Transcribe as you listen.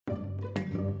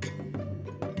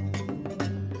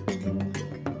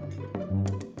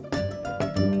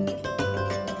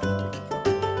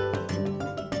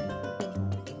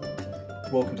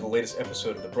Welcome to the latest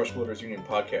episode of the Brush Builders Union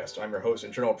podcast. I'm your host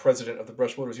and General President of the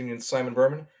Brush Builders Union, Simon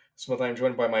Berman. This month I am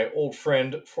joined by my old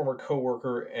friend, former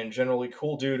co-worker, and generally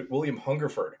cool dude, William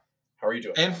Hungerford. How are you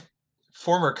doing? And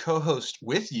former co-host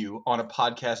with you on a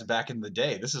podcast back in the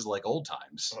day. This is like old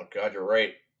times. Oh God, you're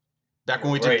right. Back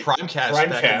when we did Primecast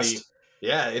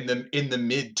back in the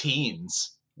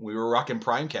mid-teens. We were rocking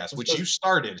Primecast, which you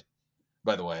started,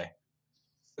 by the way.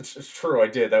 It's true, I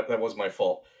did. That was my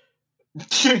fault.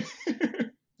 It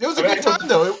was a good time,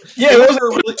 though. It was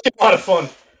really a lot of fun.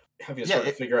 Having to start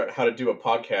to figure out how to do a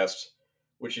podcast,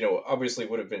 which, obviously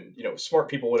would have been, smart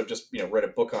people would have just, read a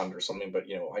book on it or something. But,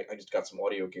 I just got some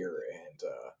audio gear and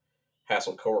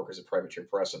hassled coworkers at Privateer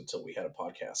Press until we had a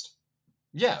podcast.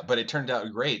 Yeah, but it turned out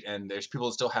great, and there's people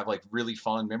that still have like really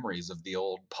fond memories of the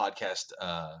old podcast,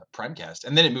 Primecast,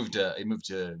 and then it moved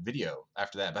to video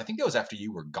after that. But I think that was after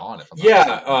you were gone.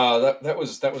 That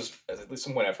was at least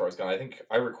some point after I was gone. I think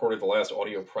I recorded the last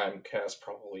audio Primecast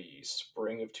probably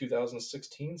spring of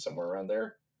 2016, somewhere around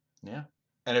there. Yeah,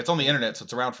 and it's on the internet, so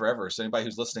it's around forever. So anybody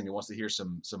who's listening who wants to hear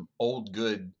some old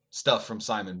good stuff from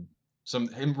Simon.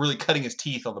 Him really cutting his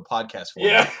teeth on the podcast for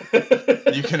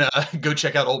you. You can go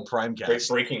check out old Primecast.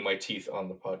 Breaking my teeth on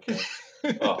the podcast.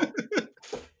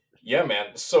 Yeah, man.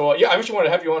 So, I actually wanted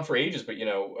to have you on for ages, but,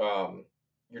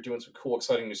 you're doing some cool,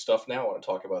 exciting new stuff now. I want to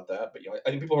talk about that. But, I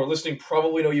think people who are listening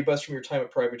probably know you best from your time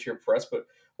at Privateer Press. But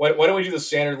why don't we do the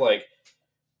standard,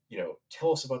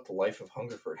 tell us about the life of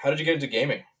Hungerford. How did you get into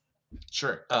gaming?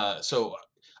 Sure. So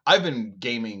I've been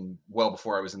gaming well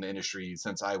before I was in the industry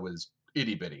since I was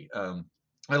itty bitty.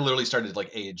 I literally started like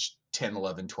age 10,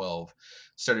 11, 12,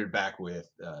 started back with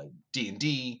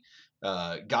D&D,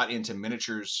 got into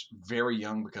miniatures very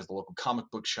young because the local comic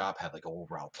book shop had like old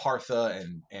Ralph Partha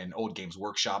and old Games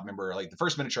Workshop. Remember, like the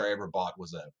first miniature I ever bought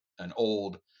was an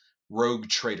old Rogue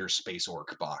Trader Space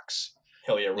Orc box.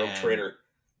 Hell yeah, Rogue Trader.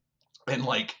 And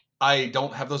like, I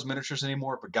don't have those miniatures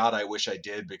anymore, but God, I wish I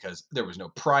did because there was no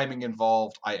priming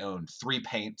involved. I owned 3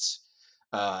 paints.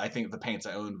 I think the paints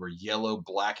I owned were yellow,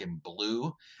 black, and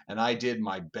blue, and I did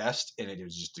my best, and it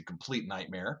was just a complete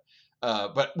nightmare.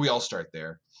 But we all start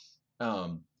there.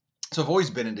 So I've always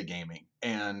been into gaming,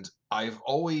 and I've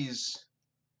always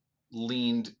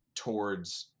leaned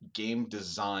towards game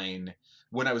design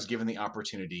when I was given the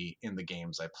opportunity in the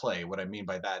games I play. What I mean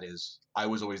by that is I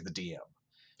was always the DM.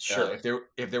 Sure.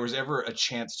 If there was ever a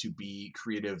chance to be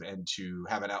creative and to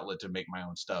have an outlet to make my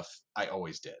own stuff, I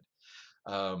always did.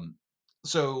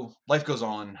 So life goes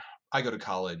on. I go to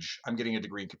college. I'm getting a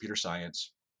degree in computer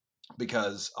science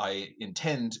because I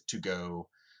intend to go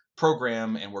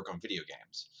program and work on video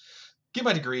games. Get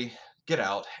my degree, get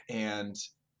out, and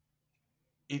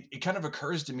it kind of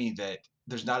occurs to me that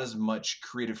there's not as much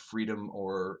creative freedom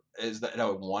or as that I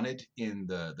wanted in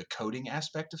the coding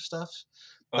aspect of stuff.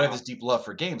 But I have this deep love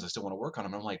for games. I still want to work on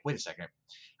them. I'm like, wait a second.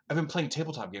 I've been playing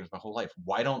tabletop games my whole life.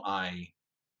 Why don't I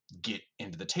get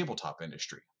into the tabletop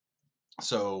industry?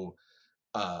 So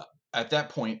at that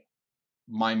point,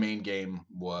 my main game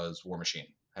was War Machine.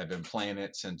 I'd been playing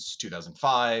it since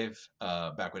 2005,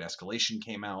 back when Escalation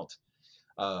came out.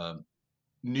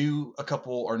 Knew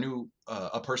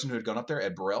a person who had gone up there,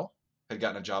 Ed Burrell, had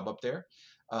gotten a job up there,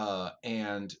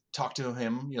 and talked to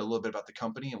him, a little bit about the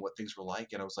company and what things were like.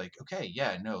 And I was like, okay,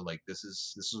 yeah, no, like this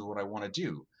is what I want to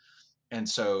do. And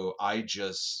so I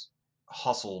just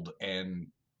hustled and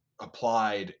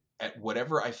applied at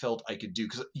whatever I felt I could do,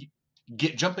 because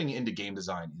jumping into game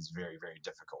design is very, very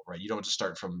difficult, right? You don't just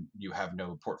start from you have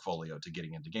no portfolio to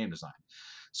getting into game design.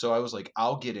 So I was like,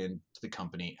 I'll get into the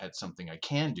company at something I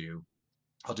can do.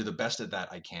 I'll do the best at that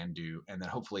I can do, and then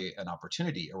hopefully an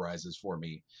opportunity arises for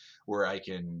me where I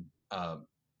can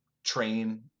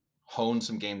train, hone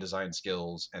some game design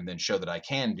skills, and then show that I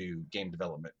can do game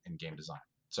development and game design.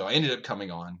 So I ended up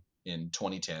coming on in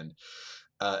 2010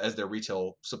 as their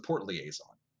retail support liaison,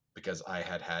 because I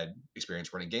had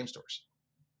experience running game stores.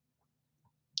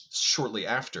 Shortly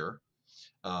after,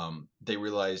 they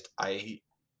realized I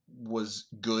was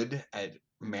good at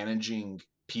managing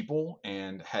people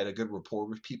and had a good rapport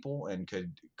with people and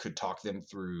could talk them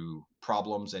through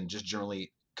problems and just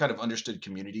generally kind of understood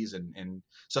communities and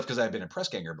stuff, because I had been a press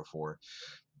ganger before.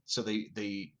 So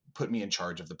they put me in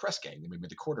charge of the press gang. They made me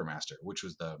the quartermaster, which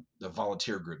was the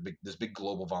volunteer group, this big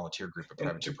global volunteer group at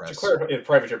Privateer Press. To clarify,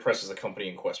 Privateer Press is the company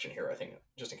in question here, I think,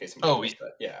 just in case somebody missed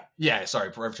that. Yeah. Yeah,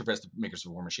 sorry, Privateer Press, the makers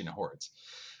of War Machine and Hordes.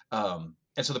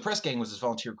 And so the press gang was this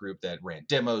volunteer group that ran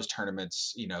demos,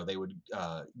 tournaments. They would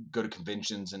go to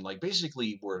conventions and like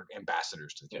basically were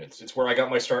ambassadors to the community. It's where I got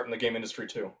my start in the game industry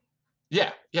too.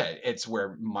 Yeah, it's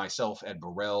where myself, Ed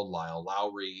Burrell, Lyle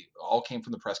Lowry, all came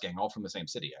from the press gang, all from the same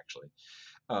city, actually.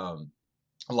 Um,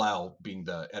 Lyle being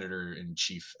the editor in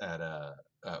chief at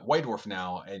White Dwarf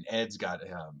now, and Ed's got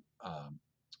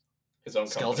His own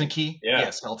Skeleton company. Key. Yeah. Yeah,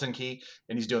 Skeleton Key,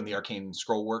 and he's doing the Arcane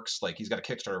Scroll Works. Like he's got a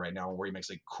Kickstarter right now where he makes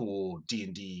like cool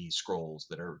D&D scrolls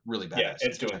that are really Yeah, badass. You it's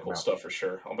should doing check them cool out. stuff for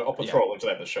sure. I'll put Yeah. throw a link to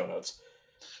that in the show notes.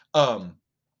 Um,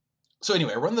 so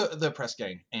anyway, I run the press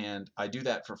gang, and I do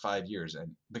that for 5 years.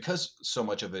 And because so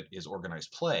much of it is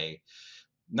organized play,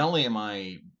 not only am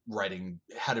I writing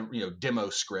how to demo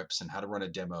scripts and how to run a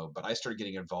demo, but I started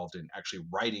getting involved in actually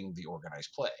writing the organized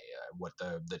play, what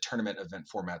the tournament event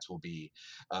formats will be,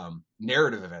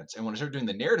 narrative events. And when I started doing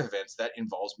the narrative events, that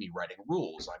involves me writing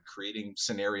rules. I'm creating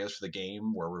scenarios for the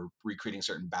game where we're recreating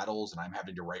certain battles, and I'm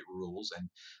having to write rules. And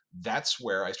that's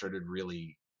where I started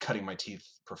really cutting my teeth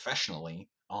professionally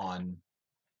on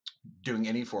doing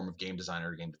any form of game design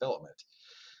or game development.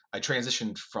 I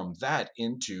transitioned from that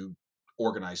into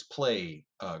organized play,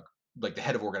 like the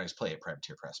head of organized play at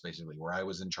Privateer Press, basically, where I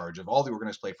was in charge of all the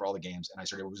organized play for all the games, and I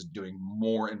started was doing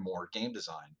more and more game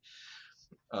design.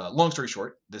 Long story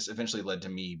short, this eventually led to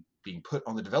me being put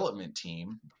on the development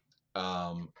team,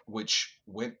 which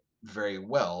went very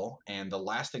well. And the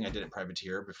last thing I did at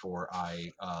Privateer before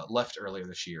I left earlier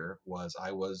this year was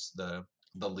I was the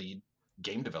lead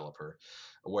game developer,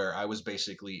 where I was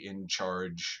basically in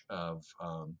charge of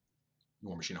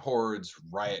War Machine Hordes,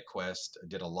 Riot Quest. I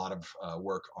did a lot of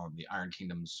work on the Iron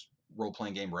Kingdoms role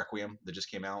playing game Requiem that just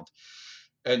came out.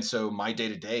 And so my day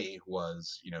to day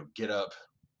was, get up,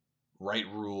 write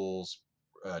rules,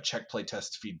 check play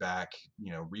test feedback,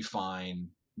 refine,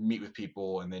 meet with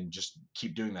people, and then just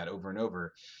keep doing that over and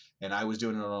over. And I was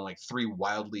doing it on like 3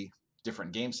 wildly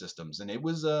different game systems, and it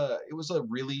was a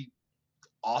really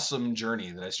awesome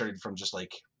journey that I started from just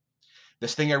like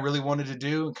this thing I really wanted to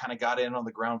do and kind of got in on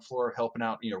the ground floor of helping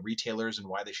out, retailers and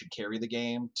why they should carry the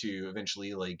game, to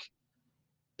eventually like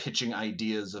pitching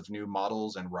ideas of new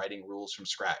models and writing rules from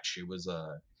scratch. It was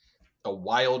a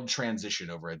wild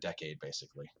transition over a decade,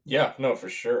 basically. Yeah, no, for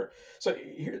sure. So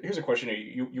here's a question.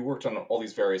 You worked on all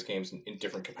these various games in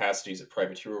different capacities at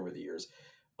Privateer over the years.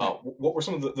 Yeah. What were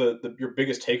some of your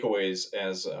biggest takeaways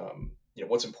as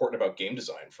what's important about game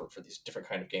design for these different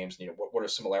kind of games? And, what are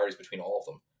similarities between all of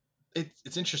them?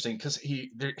 It's interesting because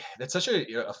that's such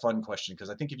a fun question, because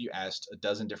I think if you asked a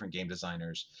dozen different game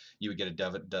designers, you would get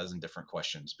a dozen different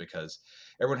questions, because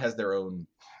everyone has their own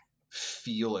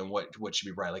feel and what should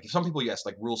be right. Like if some people you ask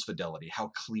like rules fidelity, how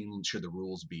clean should the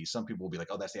rules be? Some people will be like,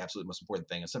 oh, that's the absolute most important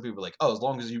thing, and some people are like, oh, as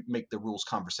long as you make the rules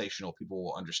conversational, people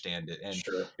will understand it. And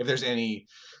Sure. if there's any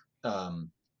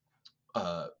um,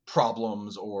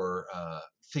 problems or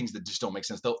things that just don't make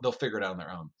sense, they'll figure it out on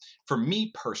their own. For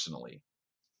me personally,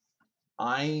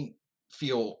 I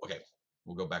feel okay.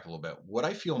 We'll go back a little bit. What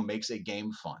I feel makes a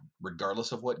game fun,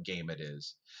 regardless of what game it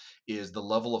is the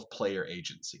level of player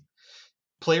agency.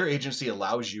 Player agency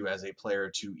allows you as a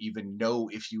player to even know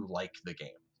if you like the game.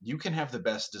 You can have the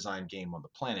best designed game on the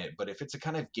planet, but if it's a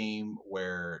kind of game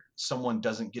where someone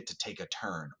doesn't get to take a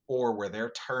turn, or where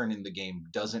their turn in the game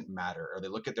doesn't matter, or they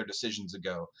look at their decisions and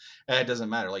go, it doesn't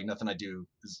matter. Like nothing I do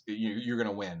is you're going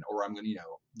to win, or I'm going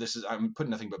to, I'm putting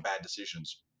nothing but bad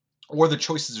decisions, or the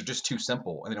choices are just too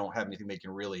simple and they don't have anything they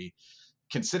can really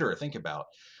consider or think about.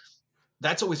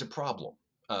 That's always a problem.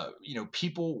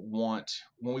 People want,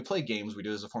 when we play games, we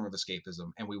do it as a form of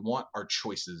escapism, and we want our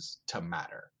choices to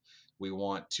matter. We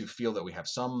want to feel that we have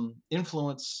some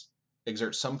influence,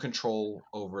 exert some control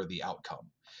over the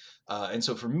outcome. And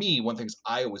so for me, one of the things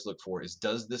I always look for is,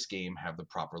 does this game have the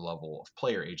proper level of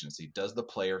player agency? Does the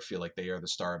player feel like they are the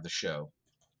star of the show?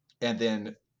 And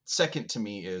then second to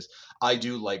me is, I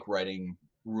do like writing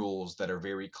rules that are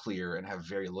very clear and have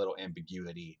very little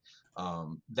ambiguity.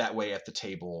 That way at the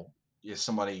table, if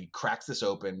somebody cracks this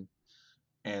open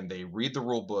and they read the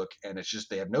rule book, and it's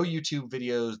just, they have no YouTube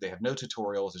videos, they have no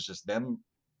tutorials, it's just them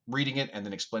reading it and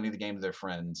then explaining the game to their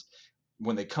friends.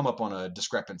 When they come up on a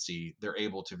discrepancy, they're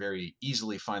able to very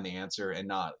easily find the answer and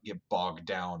not get bogged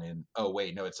down in, oh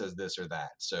wait, no, it says this or that.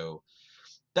 So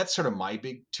that's sort of my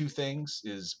big two things,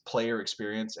 is player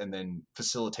experience and then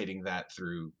facilitating that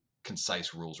through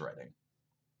concise rules writing.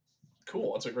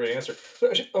 Cool. That's a great answer. So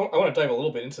actually, I want to dive a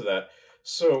little bit into that.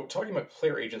 So talking about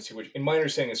player agency, which in my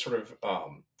understanding is sort of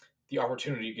the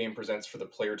opportunity a game presents for the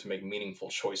player to make meaningful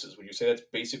choices. Would you say that's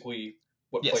basically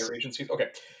what Yes. player agency is? Okay.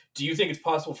 Do you think it's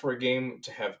possible for a game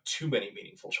to have too many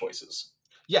meaningful choices?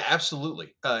 Yeah,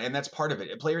 absolutely. And that's part of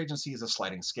it. Player agency is a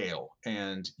sliding scale,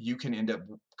 and you can end up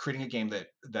creating a game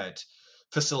that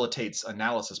facilitates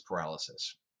analysis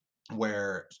paralysis.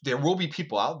 where there will be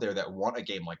people out there that want a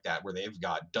game like that, where they've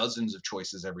got dozens of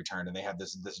choices every turn and they have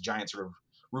this giant sort of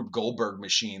Rube Goldberg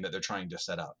machine that they're trying to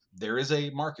set up. There is a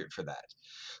market for that.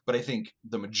 But I think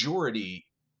the majority,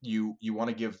 you want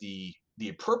to give the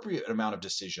appropriate amount of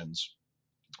decisions,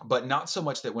 but not so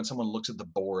much that when someone looks at the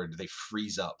board, they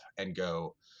freeze up and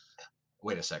go,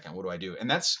 wait a second, what do I do? And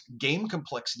that's game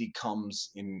complexity comes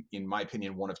in my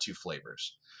opinion, one of two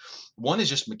flavors. One is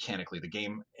just mechanically, the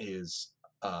game is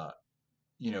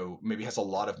maybe has a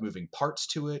lot of moving parts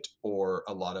to it, or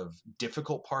a lot of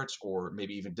difficult parts, or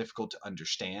maybe even difficult to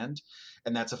understand,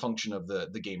 and that's a function of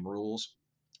the game rules.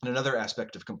 And another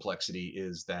aspect of complexity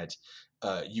is that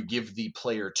you give the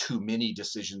player too many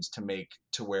decisions to make,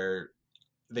 to where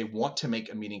they want to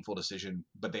make a meaningful decision,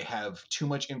 but they have too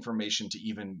much information to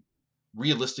even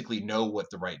realistically know what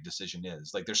the right decision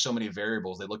is. Like, there's so many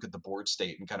variables, they look at the board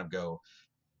state and kind of go,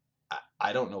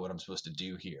 I don't know what I'm supposed to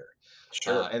do here.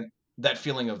 Sure. And that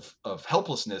feeling of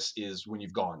helplessness is when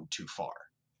you've gone too far.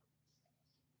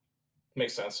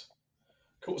 Makes sense.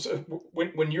 Cool. So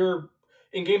when you're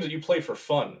in games that you play for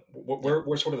fun,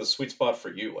 where's sort of the sweet spot for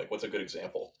you? Like, what's a good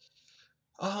example?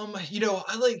 I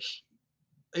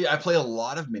play a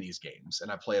lot of minis games, and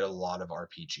I played a lot of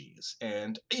RPGs,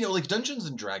 and like Dungeons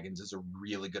and Dragons is a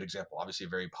really good example. Obviously, a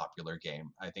very popular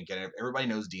game, I think, and everybody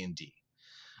knows D&D.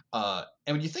 And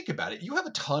when you think about it, you have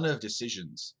a ton of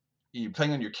decisions. You're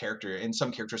playing on your character, and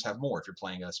some characters have more. If you're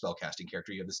playing a spellcasting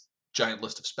character, you have this giant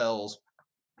list of spells.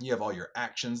 You have all your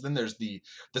actions. Then there's the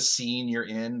scene you're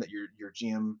in that your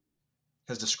GM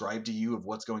has described to you of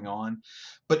what's going on,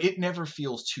 but it never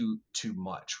feels too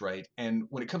much, right? And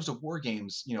when it comes to war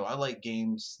games, I like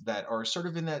games that are sort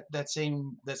of in that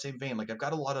same vein. Like, I've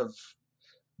got a lot of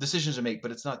decisions to make,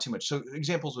 but it's not too much. So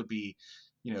examples would be,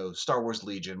 Star Wars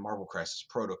Legion, Marvel Crisis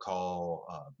Protocol,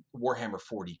 Warhammer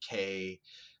 40K,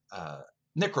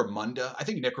 Necromunda. I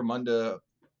think Necromunda,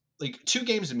 like, two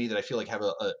games to me that I feel like have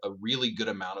a really good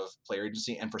amount of player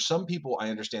agency. And for some people, I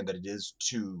understand that it is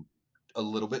a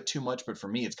little bit too much, but for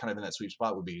me, it's kind of in that sweet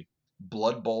spot, would be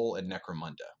Blood Bowl and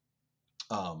Necromunda.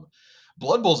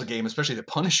 Blood Bowl's a game, especially, that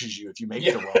punishes you if you make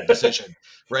the wrong decision,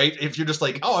 right? If you're just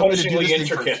like, oh, I'm going to do this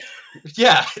thing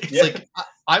it's like,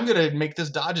 I'm going to make this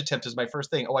dodge attempt as my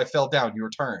first thing. Oh, I fell down, your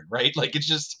turn, right? Like, it's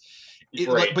just,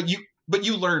 Right. but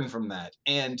you learn from that.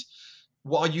 And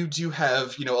while you do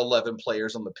have 11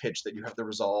 players on the pitch that you have to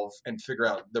resolve and figure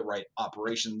out the right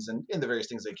operations and the various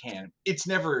things they can, it's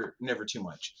never too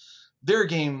much. There are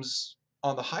games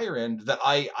on the higher end that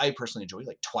I personally enjoy,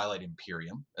 like Twilight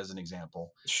Imperium as an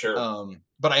example. Sure.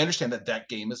 But I understand that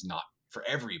game is not for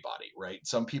everybody, right?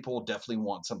 Some people definitely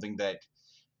want something that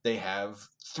they have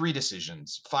 3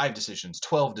 decisions, 5 decisions,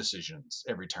 12 decisions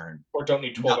every turn. Or don't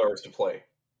need 12 hours to play.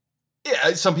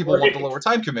 Yeah, some people want the lower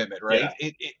time commitment, right?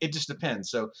 Yeah. It just depends.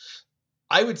 So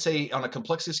I would say, on a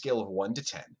complexity scale of 1 to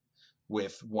 10,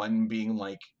 with 1 being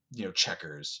like,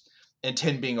 checkers, and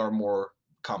 10 being our more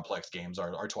complex games,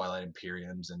 our Twilight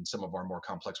Imperiums and some of our more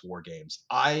complex war games,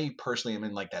 I personally am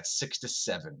in like that 6 to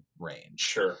 7 range.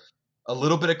 Sure. A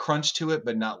little bit of crunch to it,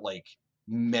 but not like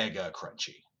mega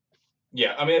crunchy.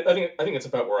 Yeah, I mean, I think it's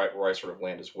about where I sort of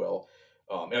land as well.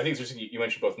 And I think it's interesting you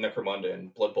mentioned both Necromunda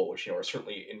and Blood Bowl, which are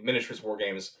certainly in miniatures war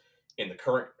games in the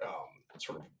current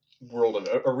sort of world and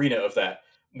arena of that,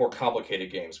 more complicated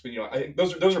games. But I think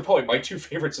those are probably my 2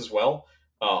 favorites as well.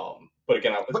 But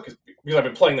again, because I've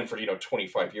been playing them for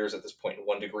 25 years at this point, in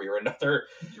one degree or another.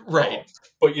 Right.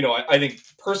 But I think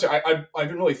personally, I've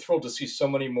been really thrilled to see so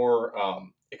many more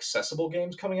accessible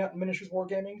games coming out in miniatures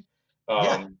wargaming.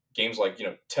 Games like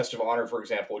Test of Honor, for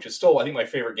example, which is still, I think, my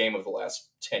favorite game of the last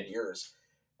 10 years.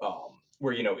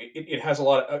 Where it has a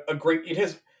lot of it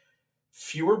has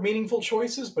fewer meaningful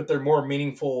choices, but they're more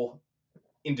meaningful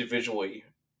individually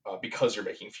because you're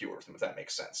making fewer of them, if that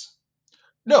makes sense.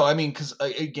 No, I mean, because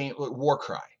a game like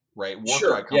Warcry, right?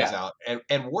 Warcry comes out,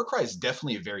 and Warcry is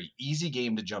definitely a very easy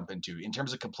game to jump into. In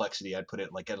terms of complexity, I'd put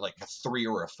it like at a 3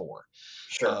 or a 4.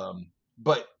 Sure.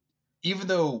 But even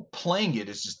though playing it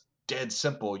is just dead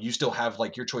simple, you still have,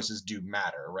 like, your choices do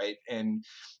matter, right? And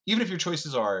even if your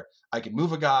choices are, I can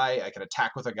move a guy, I can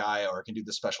attack with a guy, or I can do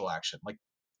the special action. Like,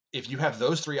 if you have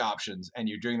those 3 options and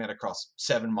you're doing that across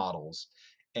 7 models,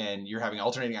 and you're having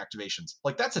alternating activations,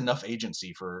 like, that's enough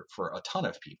agency for a ton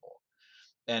of people.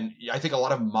 And I think a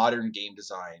lot of modern game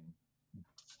design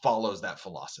follows that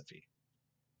philosophy.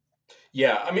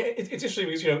 Yeah, I mean, it's interesting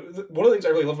because one of the things I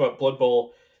really love about Blood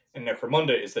Bowl and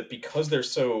Necromunda is that because they're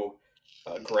so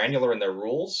granular in their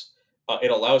rules,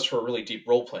 it allows for a really deep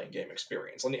role playing game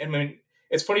experience. And I mean,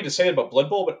 it's funny to say that about Blood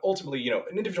Bowl, but ultimately,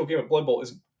 an individual game of Blood Bowl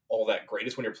is all that great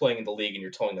is when you're playing in the league and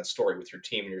you're telling that story with your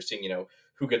team and you're seeing,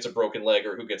 who gets a broken leg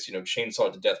or who gets,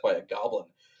 chainsawed to death by a goblin.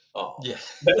 Yeah.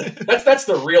 That's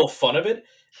the real fun of it.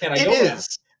 And It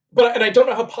is. I don't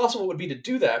know how possible it would be to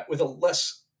do that with a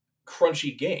less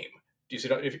crunchy game. Do you see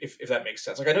if that makes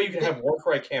sense? Like, I know you can have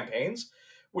Warcry campaigns,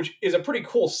 which is a pretty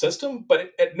cool system,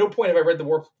 but at no point have I read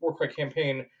the Warcry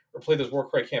campaign or played those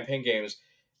Warcry campaign games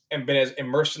and been as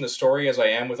immersed in the story as I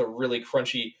am with a really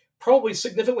crunchy, probably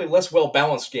significantly less well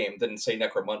balanced game than, say,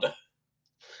 Necromunda.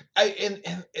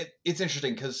 It's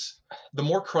interesting because the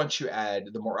more crunch you add,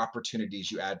 the more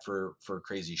opportunities you add for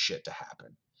crazy shit to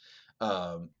happen.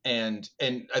 And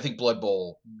I think Blood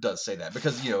Bowl does say that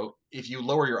because if you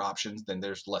lower your options, then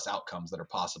there's less outcomes that are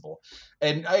possible.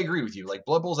 And I agree with you. Like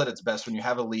Blood Bowl's at its best when you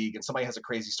have a league and somebody has a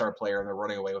crazy star player and they're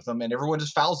running away with them, and everyone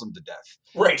just fouls them to death,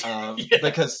 right?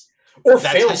 Because or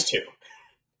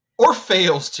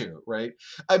fails to, right?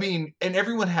 I mean, and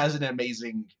everyone has an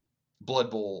amazing Blood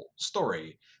Bowl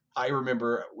story. I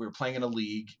remember we were playing in a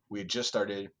league. We had just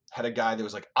started, had a guy that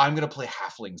was like, I'm going to play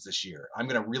halflings this year. I'm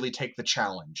going to really take the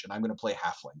challenge, and I'm going to play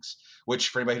halflings, which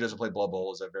for anybody who doesn't play Blood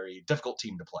Bowl is a very difficult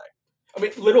team to play. I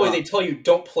mean, literally, they tell you,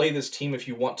 don't play this team if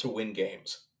you want to win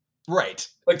games. Right.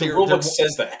 Like, the rulebook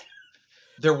says that.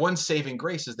 Their one saving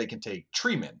grace is they can take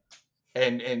treemen.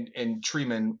 And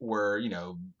treemen were,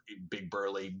 big,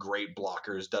 burly, great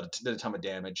blockers, did a ton of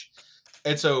damage.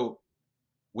 And so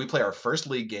we play our first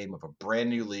league game of a brand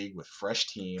new league with fresh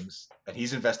teams, and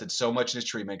he's invested so much in his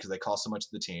treatment because they cost so much to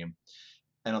the team.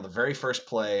 And on the very first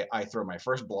play, I throw my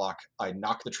first block, I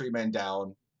knock the treatment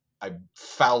down, I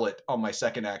foul it on my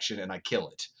second action, and I kill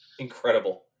it.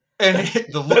 Incredible. And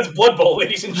that's Blood Bowl,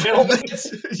 ladies and gentlemen.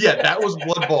 Yeah, that was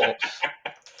Blood Bowl.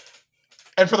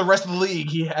 And for the rest of the league,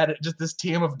 he had just this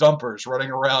team of dumpers running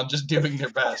around just doing their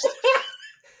best.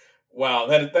 Wow,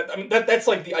 that's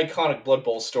like the iconic Blood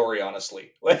Bowl story,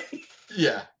 honestly.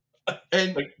 Yeah.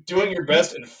 And like doing your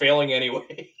best and failing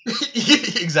anyway.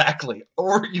 Exactly.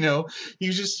 Or, he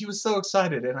was so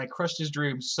excited and I crushed his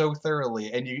dreams so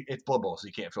thoroughly, and it's Blood Bowl, so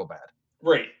you can't feel bad.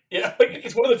 Right. Yeah, like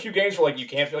it's one of the few games where you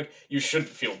can't feel like you shouldn't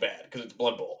feel bad because it's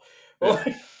Blood Bowl.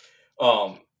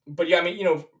 Yeah. But yeah, I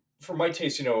mean, for my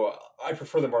taste, I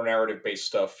prefer the more narrative-based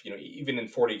stuff. Even in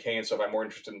 40K and stuff, I'm more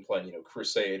interested in playing,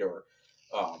 Crusade or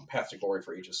Path to Glory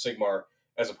for Age of Sigmar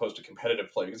as opposed to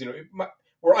competitive play. Because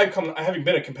where I've come, having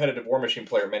been a competitive War Machine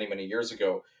player many, many years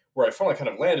ago, where I finally kind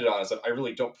of landed on is that I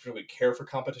really don't really care for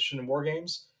competition in war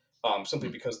games, simply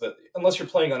because unless you're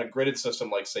playing on a gridded system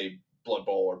like, say, Blood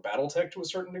Bowl or BattleTech to a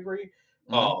certain degree,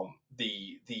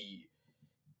 the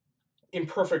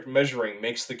imperfect measuring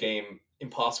makes the game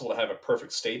impossible to have a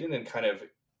perfect state in, and kind of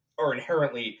are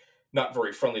inherently not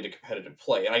very friendly to competitive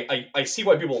play. And I see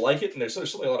why people like it, and there's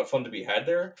certainly a lot of fun to be had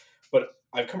there, but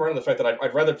I've come around to the fact that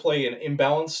I'd rather play an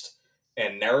imbalanced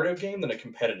and narrative game than a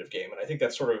competitive game. And I think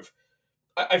that's sort of...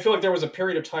 I feel like there was a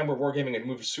period of time where wargaming had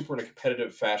moved super in a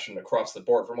competitive fashion across the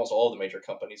board for almost all of the major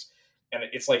companies. And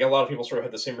it's like a lot of people sort of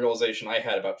had the same realization I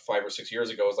had about 5 or 6 years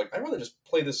ago. It's like, I'd rather just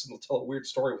play this and tell a weird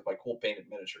story with my cool painted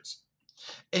miniatures.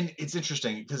 And it's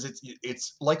interesting because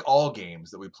it's like all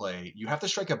games that we play, you have to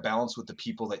strike a balance with the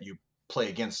people that you play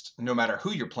against, no matter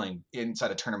who you're playing inside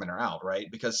a tournament or out, right?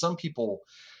 Because some people,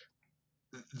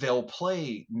 they'll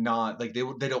play not like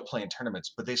they don't play in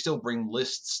tournaments, but they still bring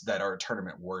lists that are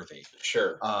tournament worthy.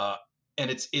 Sure. And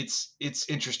it's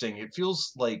interesting. It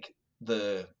feels like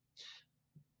the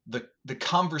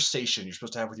conversation you're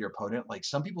supposed to have with your opponent, like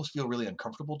some people feel really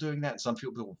uncomfortable doing that, and some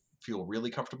people feel really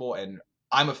comfortable. And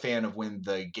I'm a fan of when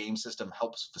the game system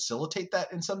helps facilitate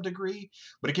that in some degree,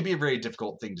 but it can be a very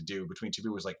difficult thing to do between two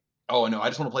people who's like, oh no, I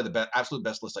just want to play the absolute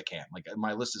best list I can. Like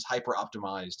my list is hyper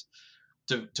optimized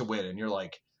to win. And you're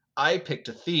like, I picked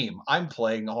a theme. I'm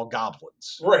playing all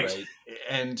goblins. Right?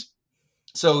 And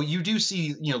so you do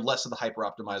see, less of the hyper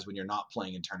optimized when you're not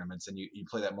playing in tournaments, and you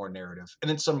play that more narrative. And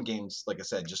then some games, like I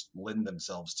said, just lend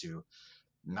themselves to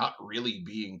not really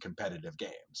being competitive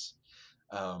games.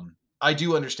 I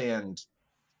do understand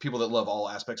people that love all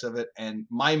aspects of it. And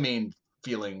my main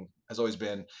feeling has always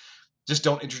been just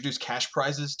don't introduce cash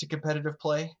prizes to competitive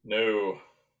play. No.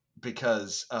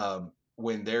 Because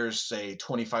when there's, say,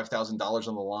 $25,000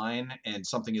 on the line and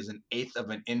something is an eighth of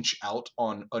an inch out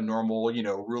on a normal,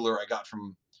 ruler I got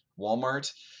from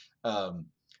Walmart,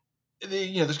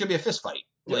 there's going to be a fist fight.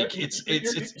 Like it's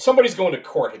somebody's going to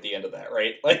court at the end of that,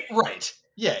 right? Like right.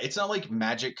 Yeah, it's not like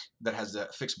Magic that has a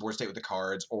fixed board state with the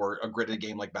cards, or a gridded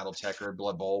game like BattleTech or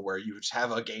Blood Bowl where you just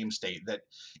have a game state that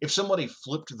if somebody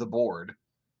flipped the board,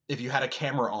 if you had a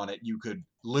camera on it, you could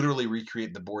literally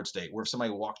recreate the board state. Where if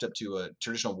somebody walked up to a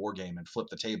traditional war game and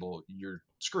flipped the table, you're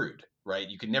screwed, right?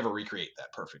 You can never recreate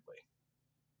that perfectly.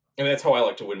 And that's how I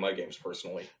like to win my games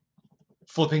personally.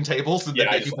 Flipping tables and then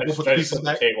Yeah, I making just, I people just, put the I just pieces flip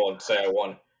the back. table and say I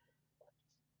won.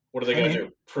 What are they I going to mean,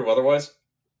 do? Prove otherwise?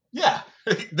 yeah,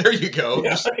 there you go.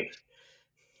 Yeah.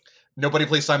 Nobody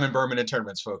plays Simon Berman in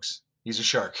tournaments, folks. He's a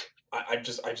shark. I'm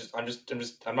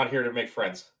not here to make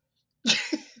friends.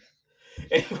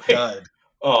 Anyway, God,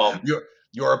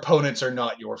 your opponents are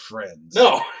not your friends.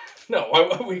 no,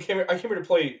 I came here to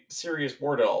play serious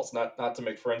war dolls, not to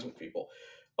make friends with people.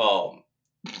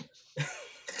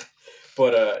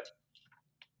 But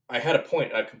I had a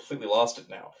point, and I've completely lost it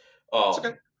now. It's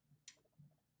okay.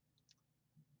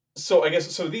 So I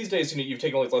guess these days, you've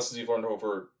taken all these lessons you've learned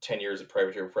over 10 years at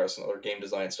Privateer Press and other game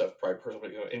design stuff, private personal,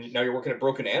 and now you're working at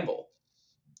Broken Anvil.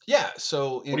 Yeah.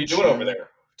 So what are you doing over there?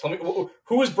 Tell me,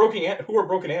 who are Broken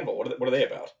Anvil? What are they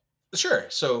about? Sure.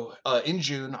 So in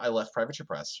June, I left Privateer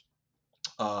Press,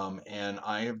 and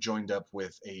I have joined up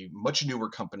with a much newer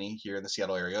company here in the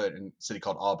Seattle area, in a city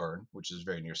called Auburn, which is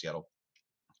very near Seattle,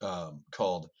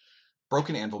 called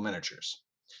Broken Anvil Miniatures.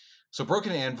 So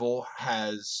Broken Anvil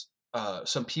has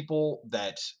some people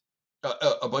that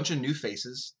a bunch of new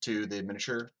faces to the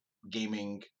miniature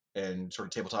gaming and sort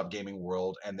of tabletop gaming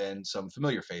world, and then some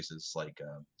familiar faces like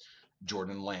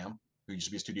Jordan Lamb, who used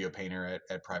to be a studio painter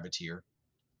at Privateer.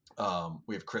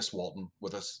 We have Chris Walton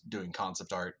with us doing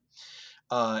concept art.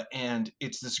 And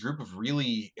it's this group of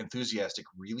really enthusiastic,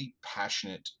 really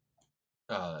passionate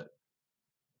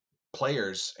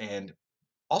players, and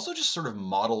also just sort of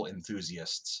model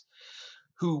enthusiasts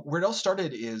who, where it all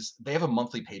started is they have a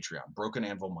monthly Patreon, Broken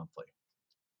Anvil Monthly.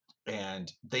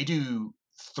 And they do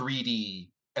 3D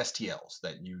STLs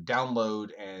that you download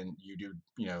and you do,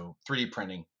 3D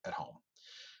printing at home.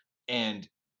 And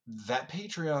that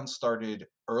Patreon started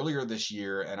earlier this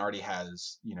year and already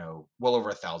has, well over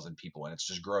 1,000 people, and it's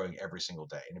just growing every single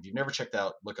day. And if you've never checked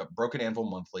out, look up Broken Anvil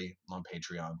Monthly on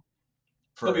Patreon.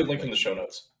 There'll be a link in the show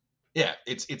notes. Yeah,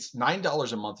 it's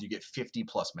 $9 a month. You get 50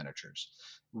 plus miniatures,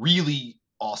 really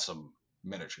awesome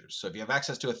miniatures. So if you have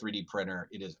access to a 3D printer,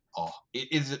 it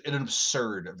is an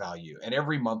absurd value, and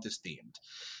every month is themed.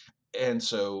 And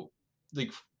so,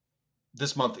 like,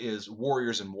 this month is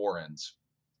Warriors and Warrens,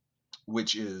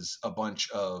 which is a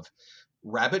bunch of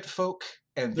rabbit folk,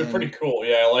 and they're pretty cool.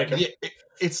 Yeah, I like them.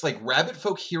 It's like rabbit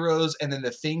folk heroes, and then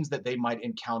the things that they might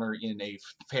encounter in a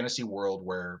fantasy world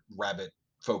where rabbit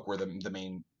folk were the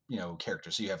main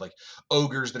characters. So you have like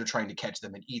ogres that are trying to catch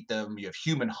them and eat them. You have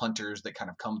human hunters that kind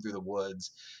of come through the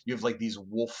woods. You have like these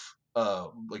wolf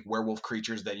like werewolf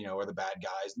creatures that are the bad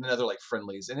guys, and then other like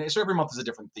friendlies. And so every month is a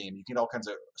different theme. You get all kinds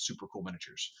of super cool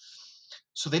miniatures.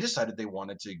 So they decided they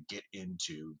wanted to get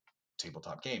into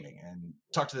tabletop gaming and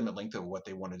talked to them at length of what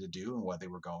they wanted to do and what they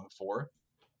were going for,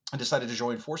 and decided to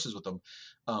join forces with them.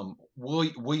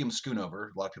 William Schoonover,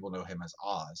 a lot of people know him as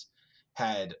Oz,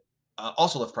 had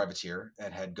also left Privateer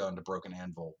and had gone to Broken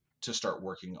Anvil to start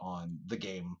working on the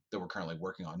game that we're currently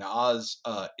working on. Now, Oz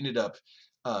ended up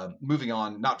moving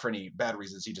on, not for any bad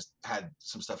reasons. He just had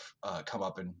some stuff come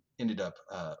up and ended up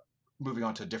moving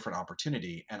on to a different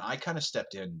opportunity. And I kind of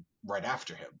stepped in right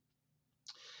after him.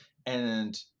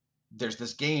 And there's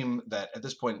this game that at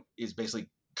this point is basically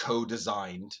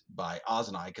co-designed by Oz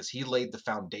and I, because he laid the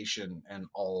foundation and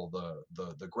all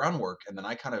the groundwork, and then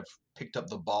I kind of picked up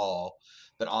the ball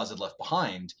that Oz had left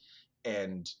behind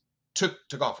and took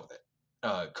off with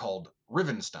it, called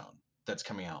Rivenstone, that's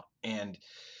coming out. And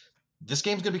this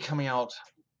game's going to be coming out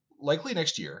likely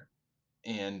next year,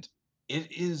 and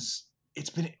it's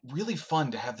been really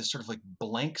fun to have this sort of like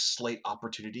blank slate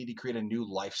opportunity to create a new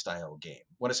lifestyle game.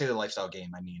 When I say the lifestyle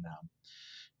game, I mean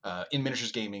in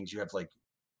miniatures gaming, you have like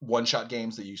one-shot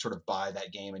games that you sort of buy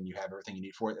that game and you have everything you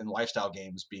need for it, and lifestyle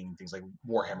games being things like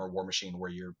Warhammer, War Machine, where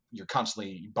you're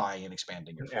constantly buying and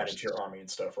expanding your adding to your army and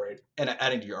stuff, right? And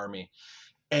adding to your army,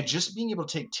 and just being able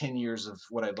to take 10 years of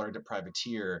what I learned at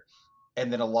Privateer,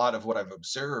 and then a lot of what I've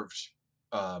observed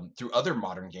through other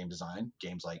modern game design,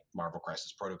 games like Marvel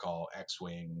Crisis Protocol,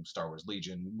 X-Wing, Star Wars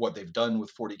Legion, what they've done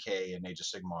with 40K and Age of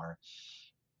Sigmar,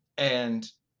 and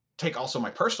take also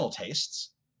my personal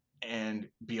tastes and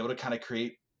be able to kind of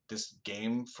create this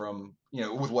game from,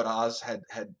 with what Oz had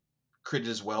created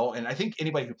as well. And I think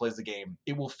anybody who plays the game,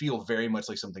 it will feel very much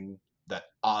like something that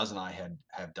Oz and I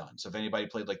have done. So if anybody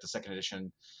played like the second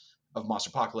edition of Monster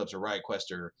Apocalypse or Riot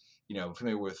Quest, or,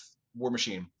 familiar with War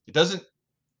Machine, it doesn't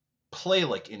play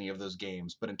like any of those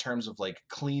games, but in terms of like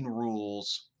clean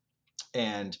rules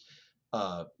and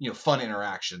fun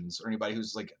interactions, or anybody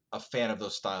who's like a fan of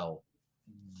those style,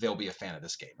 they'll be a fan of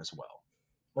this game as well.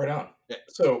 Right on. Yeah.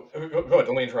 So go ahead,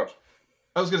 don't interrupt.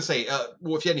 I was going to say,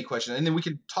 well, if you had any question, and then we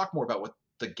can talk more about what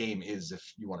the game is if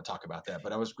you want to talk about that,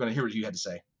 but I was going to hear what you had to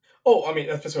say. Oh, I mean,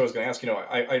 that's what I was going to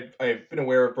ask. I've been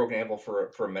aware of Broken Anvil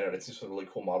for a minute. It seems some really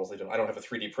cool models they do. I don't have a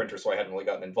 3D printer, so I hadn't really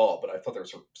gotten involved. But I thought there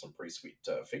were some pretty sweet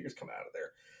figures coming out of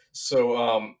there.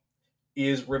 So,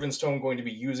 is Rivenstone going to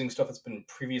be using stuff that's been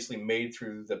previously made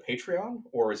through the Patreon,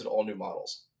 or is it all new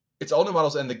models? It's all new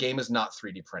models, and the game is not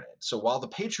 3D printed. So while the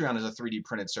Patreon is a 3D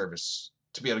printed service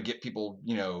to be able to get people,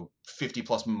 50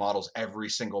 plus models every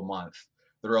single month,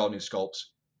 they're all new sculpts.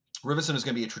 Rivenstone is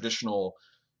going to be a traditional,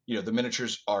 the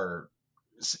miniatures are,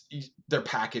 they're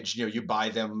packaged. You buy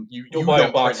them. You'll You buy a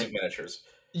don't box print of miniatures.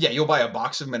 Yeah, you'll buy a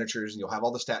box of miniatures, and you'll have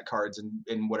all the stat cards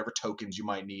and whatever tokens you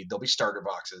might need. There'll be starter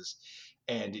boxes,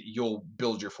 and you'll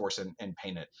build your force and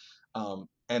paint it.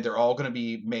 And they're all going to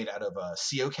be made out of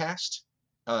Ceocast.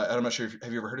 I'm not sure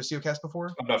have you ever heard of Ceocast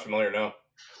before? I'm not familiar, no.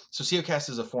 So Ceocast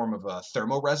is a form of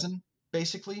thermoresin,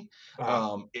 basically.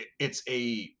 Uh-huh. It's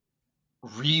a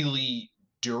really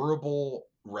durable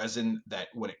resin that,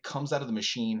 when it comes out of the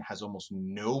machine, has almost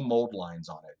no mold lines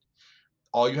on it.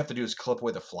 All you have to do is clip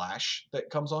away the flash that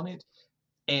comes on it,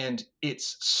 and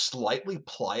it's slightly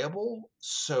pliable,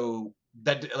 so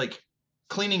that, like,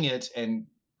 cleaning it and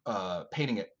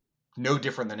painting it, no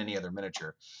different than any other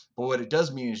miniature. But what it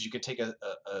does mean is you could take a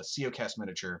Ceocast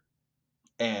miniature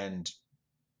and,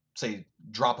 say,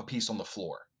 drop a piece on the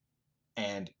floor,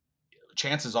 and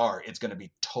chances are it's going to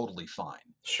be totally fine.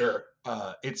 Sure.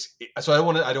 So I don't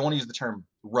want to use the term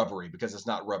rubbery, because it's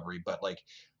not rubbery, but like,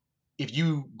 if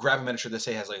you grab a miniature that,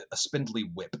 say, has a spindly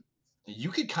whip, you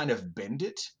could kind of bend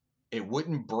it, it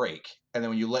wouldn't break, and then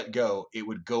when you let go, it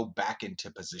would go back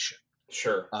into position.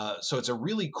 Sure. So it's a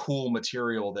really cool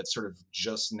material that sort of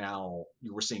just now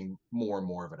we're seeing more and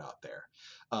more of it out there.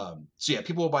 So yeah,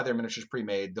 people will buy their miniatures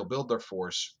pre-made. They'll build their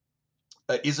force.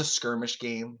 It is a skirmish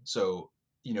game, so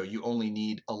you only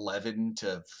need 11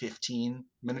 to 15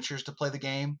 miniatures to play the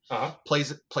game. Uh-huh.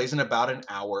 Plays in about an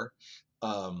hour.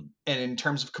 And in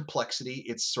terms of complexity,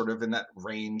 it's sort of in that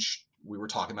range we were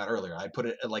talking about earlier. I put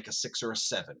it at like a 6 or a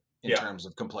 7 in terms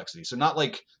of complexity. So not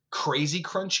like crazy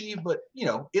crunchy, but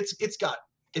it's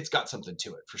got something to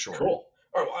it for sure. Cool.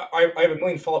 All right, I have a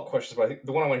million follow-up questions, but I think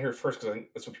the one I want to hear first, because I think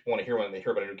that's what people want to hear when they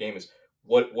hear about a new game, is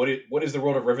what is the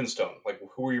world of Rivenstone? Like,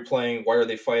 who are you playing? Why are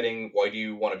they fighting? Why do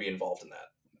you want to be involved in that?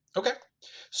 Okay.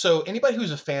 So anybody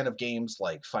who's a fan of games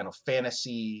like Final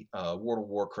Fantasy, World of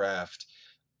Warcraft,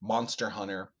 Monster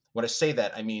Hunter, when I say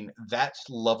that, I mean that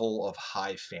level of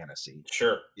high fantasy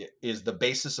Sure. is the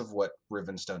basis of what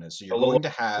Rivenstone is. So A you're little, going to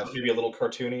have, maybe a little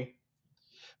cartoony.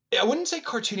 I wouldn't say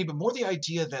cartoony, but more the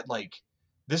idea that, like,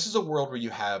 this is a world where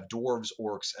you have dwarves,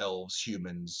 orcs, elves,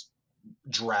 humans,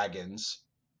 dragons,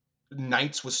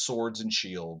 knights with swords and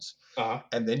shields, Uh-huh.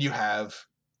 and then you have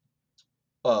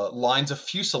lines of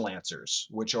fuselancers,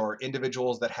 which are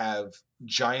individuals that have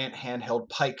giant handheld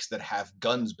pikes that have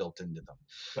guns built into them.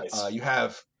 Nice. You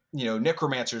have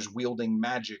necromancers wielding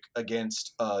magic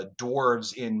against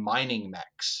dwarves in mining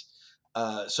mechs.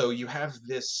 So you have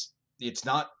this. It's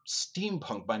not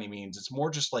steampunk by any means. It's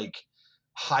more just like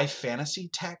high fantasy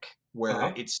tech, where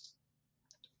Uh-huh. it's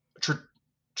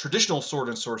traditional sword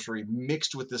and sorcery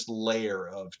mixed with this layer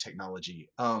of technology.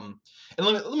 And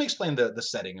let me explain the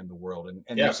setting and the world, and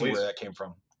Yeah, you'll see please. where that came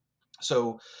from.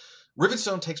 So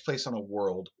Rivenstone takes place on a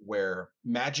world where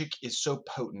magic is so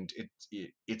potent,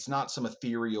 it's not some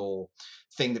ethereal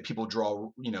thing that people draw,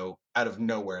 out of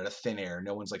nowhere, out of thin air.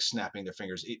 No one's like snapping their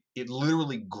fingers. It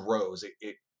literally grows.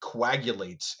 It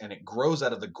coagulates, and it grows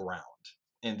out of the ground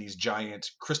in these giant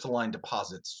crystalline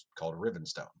deposits called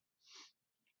Rivenstone.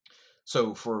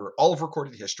 So for all of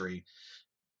recorded history,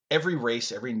 every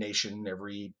race, every nation,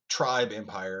 every tribe,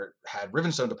 empire had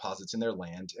Rivenstone deposits in their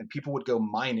land, and people would go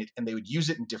mine it, and they would use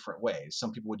it in different ways.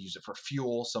 Some people would use it for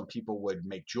fuel. Some people would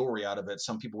make jewelry out of it.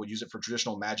 Some people would use it for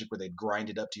traditional magic, where they'd grind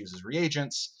it up to use as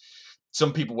reagents.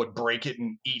 Some people would break it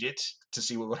and eat it to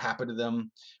see what would happen to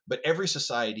them. But every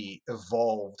society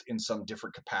evolved in some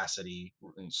different capacity,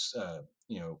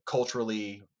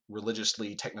 culturally,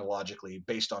 religiously, technologically,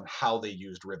 based on how they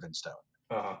used Rivenstone.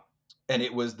 Uh-huh. And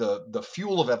it was the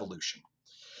fuel of evolution.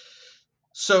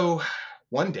 So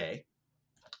one day,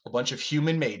 a bunch of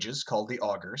human mages called the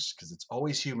Augurs, because it's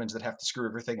always humans that have to screw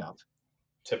everything up,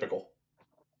 Typical.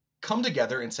 come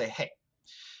together and say, hey,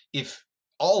 if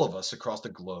all of us across the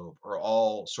globe are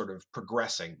all sort of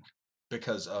progressing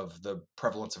because of the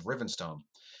prevalence of Rivenstone,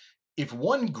 if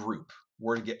one group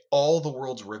were to get all the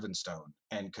world's Rivenstone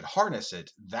and could harness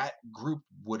it, that group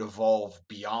would evolve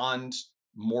beyond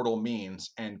mortal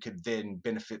means and could then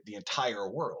benefit the entire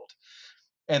world.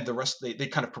 And the rest, they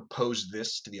kind of proposed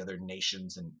this to the other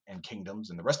nations and kingdoms,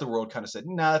 and the rest of the world kind of said,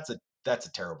 nah, that's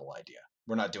a terrible idea.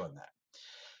 We're not doing that.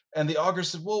 And the Augurs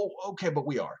said, well, okay, but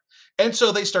we are. And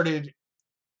so they started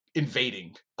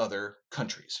invading other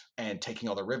countries and taking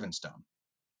all their Rivenstone.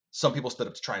 Some people stood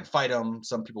up to try and fight them.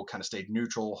 Some people kind of stayed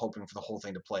neutral, hoping for the whole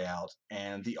thing to play out.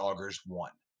 And the Augurs won.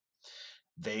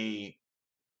 They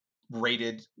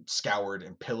raided, scoured,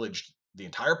 and pillaged the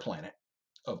entire planet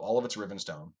of all of its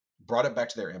Rivenstone, brought it back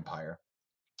to their empire,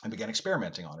 and began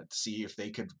experimenting on it to see if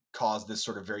they could cause this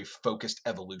sort of very focused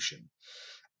evolution.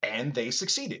 And they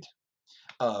succeeded.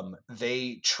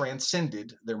 They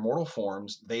transcended their mortal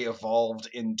forms. They evolved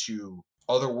into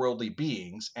otherworldly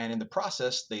beings, and in the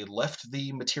process, they left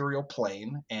the material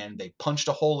plane and they punched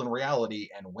a hole in reality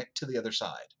and went to the other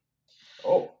side.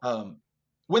 Oh,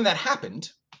 when that happened,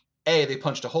 A, they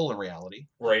punched a hole in reality,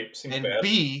 right. Seems and bad.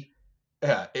 B,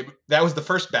 that was the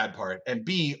first bad part, and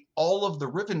B, all of the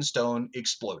Rivenstone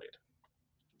exploded.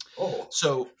 Oh,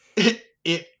 So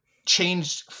it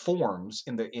changed forms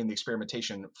in the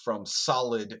experimentation from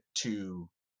solid to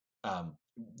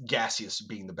gaseous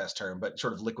being the best term, but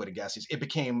sort of liquid and gaseous. It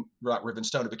became not Riven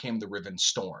Stone, it became the Riven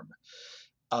Storm.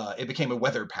 It became a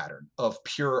weather pattern of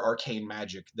pure arcane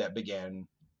magic that began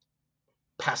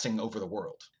passing over the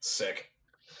world. sick.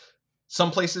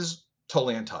 Some places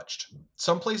totally untouched.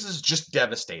 Some places just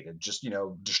devastated, just,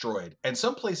 destroyed. And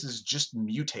some places just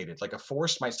mutated. Like a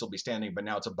forest might still be standing, but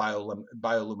now it's a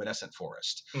bioluminescent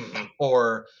forest. Mm-hmm.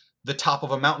 Or the top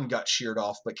of a mountain got sheared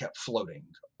off but kept floating.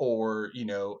 Or,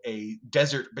 a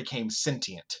desert became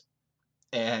sentient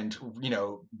and,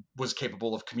 was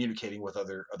capable of communicating with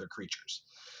other creatures.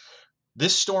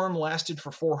 This storm lasted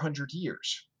for 400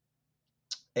 years.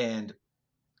 And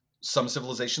some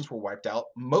civilizations were wiped out.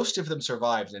 Most of them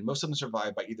survived, and most of them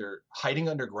survived by either hiding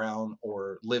underground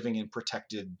or living in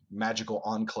protected magical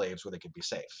enclaves where they could be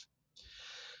safe.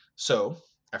 So,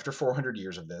 after 400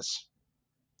 years of this,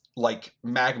 like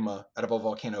magma out of a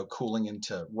volcano cooling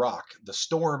into rock, the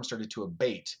storm started to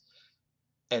abate,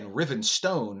 and Riven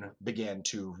Stone began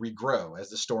to regrow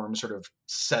as the storm sort of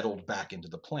settled back into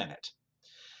the planet.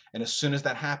 And as soon as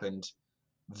that happened,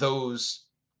 those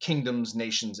kingdoms,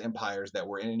 nations, empires that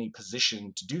were in any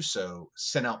position to do so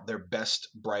sent out their best,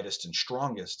 brightest, and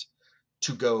strongest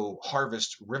to go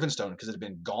harvest Rivenstone because it had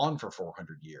been gone for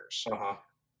 400 years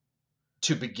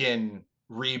to begin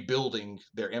rebuilding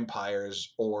their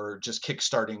empires or just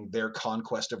kickstarting their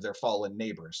conquest of their fallen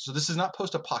neighbors. So this is not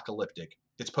post-apocalyptic,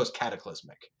 it's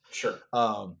post-cataclysmic. Sure.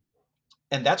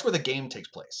 And that's where the game takes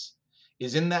place,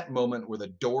 is in that moment where the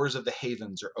doors of the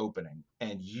havens are opening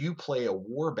and you play a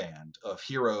war band of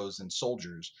heroes and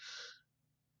soldiers.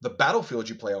 The battlefield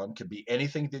you play on could be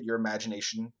anything that your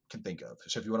imagination can think of.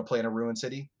 So if you want to play in a ruined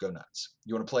city, go nuts.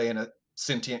 You want to play in a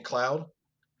sentient cloud,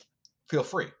 feel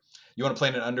free. You want to play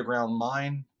in an underground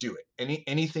mine, do it.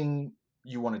 Anything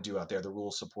you want to do out there, the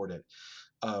rules support it.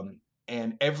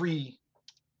 And every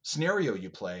scenario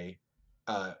you play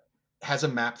has a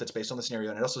map that's based on the scenario,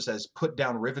 and it also says put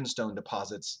down Rivenstone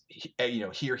deposits,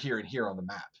 here, here, and here on the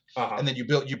map, and then you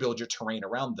build your terrain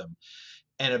around them.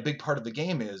 And a big part of the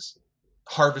game is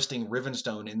harvesting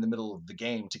Rivenstone in the middle of the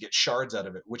game to get shards out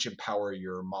of it, which empower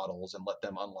your models and let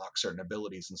them unlock certain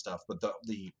abilities and stuff. But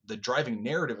the driving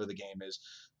narrative of the game is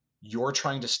you're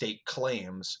trying to stake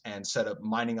claims and set up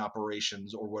mining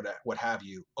operations or what have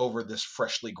you over this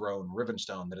freshly grown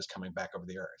Rivenstone that is coming back over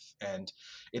the earth. And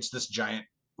it's this giant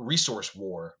resource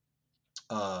war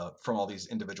from all these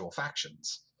individual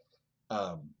factions.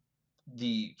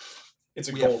 It's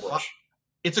a gold rush.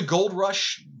 It's a gold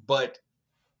rush, but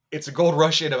it's a gold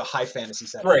rush in a high fantasy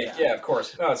setting. Right, yeah, of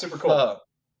course. Oh, it's super cool.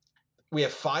 We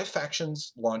have 5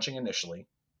 factions launching initially,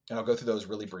 and I'll go through those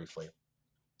really briefly.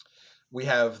 We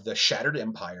have the Shattered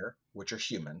Empire, which are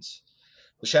humans.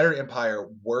 The Shattered Empire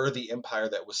were the empire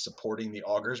that was supporting the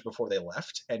Augurs before they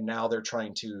left, and now they're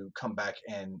trying to come back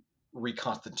and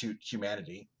reconstitute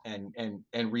humanity and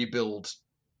rebuild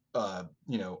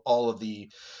all of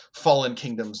the fallen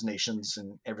kingdoms, nations,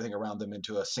 and everything around them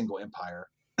into a single empire.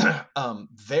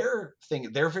 They're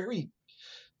very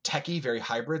techie, very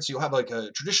hybrid. So you'll have like a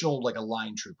traditional, like a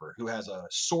line trooper who has a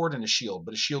sword and a shield,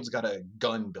 but his shield's got a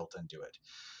gun built into it.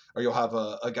 Or you'll have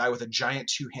a guy with a giant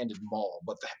 2-handed maul,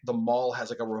 but the maul has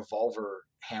like a revolver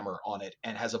hammer on it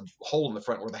and has a hole in the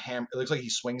front where the hammer, it looks like he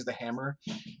swings the hammer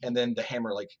and then the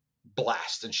hammer like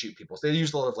blast and shoot people. So they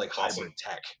use a lot of like hybrid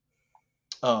tech.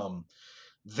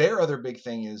 Their other big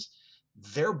thing is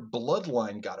their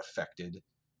bloodline got affected,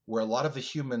 where a lot of the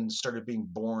humans started being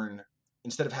born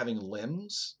instead of having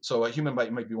limbs. So a human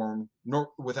might be born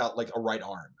without like a right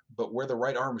arm, but where the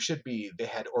right arm should be, they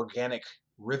had organic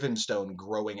Rivenstone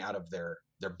growing out of their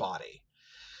body.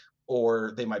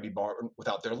 Or they might be born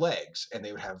without their legs, and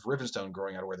they would have Rivenstone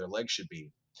growing out of where their legs should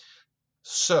be.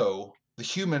 So the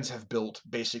humans have built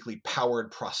basically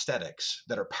powered prosthetics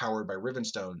that are powered by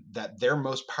Rivenstone, that their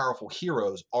most powerful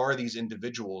heroes are these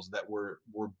individuals that were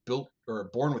built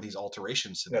or born with these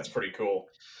alterations to them. That's pretty cool.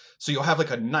 So you'll have like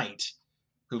a knight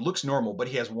who looks normal, but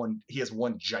he has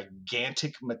one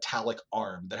gigantic metallic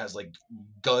arm that has like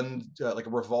like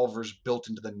revolvers built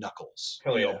into the knuckles.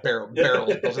 Hell yeah. Barrels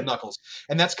built into knuckles,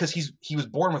 and that's because he was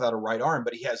born without a right arm,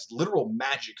 but he has literal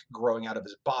magic growing out of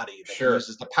his body that he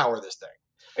uses to power this thing.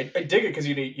 I dig it because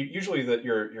you usually that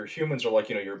your humans are like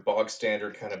your bog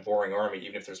standard kind of boring army,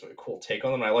 even if there's a cool take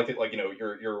on them. And I like it, like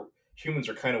your humans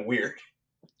are kind of weird.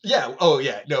 Yeah. Oh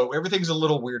yeah. No, everything's a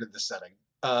little weird in this setting.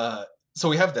 So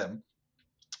we have them.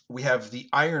 We have the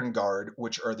Iron Guard,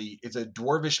 which it's a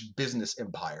dwarvish business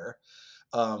empire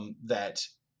that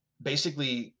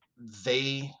basically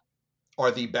they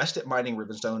are the best at mining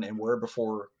Rivenstone and were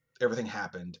before everything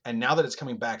happened. And now that it's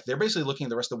coming back, they're basically looking at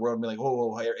the rest of the world and being like,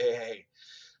 whoa, hey.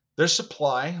 There's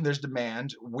supply, there's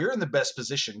demand. We're in the best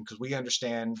position because we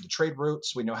understand the trade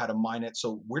routes. We know how to mine it.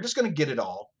 So we're just going to get it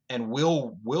all, and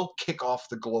we'll kick off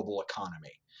the global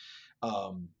economy.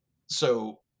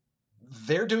 So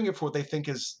they're doing it for what they think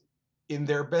is in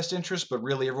their best interest, but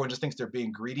really everyone just thinks they're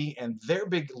being greedy. And their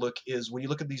big look is, when you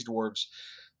look at these dwarves,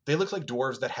 they look like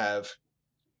dwarves that have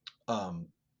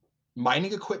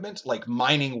mining equipment, like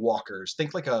mining walkers.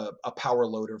 Think like a power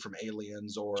loader from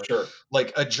Aliens, or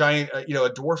like a giant, a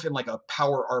dwarf in like a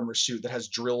power armor suit that has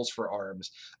drills for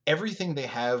arms. Everything they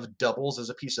have doubles as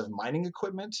a piece of mining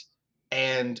equipment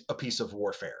and a piece of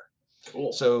warfare.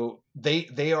 Cool. So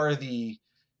they are the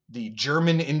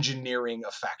German engineering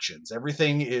of factions.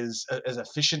 Everything is as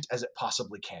efficient as it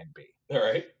possibly can be. All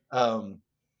right.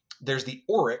 There's the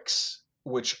Oryx,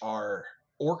 which are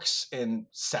orcs and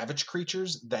savage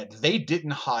creatures that they didn't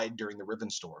hide during the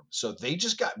Rivenstorm. So they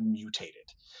just got mutated.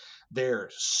 They're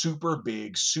super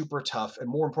big, super tough, and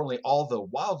more importantly, all the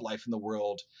wildlife in the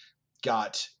world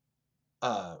got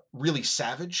really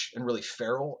savage and really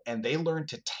feral, and they learned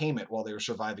to tame it while they were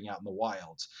surviving out in the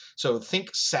wilds. So think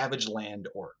savage land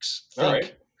orcs.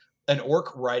 Think an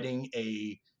orc riding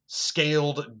a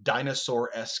scaled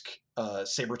dinosaur-esque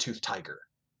saber-toothed tiger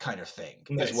kind of thing.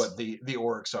 Nice. Is what the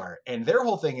orcs are. And their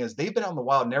whole thing is they've been out in the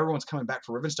wild and everyone's coming back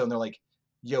for Rivenstone. They're like,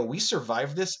 yo, we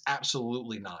survived this?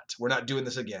 Absolutely not. We're not doing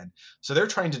this again. So they're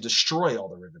trying to destroy all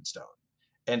the Rivenstone.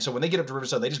 And so when they get up to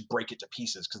Rivenstone, they just break it to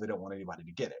pieces because they don't want anybody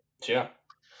to get it. Yeah.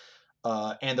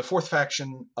 And the fourth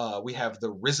faction, we have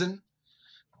the Risen,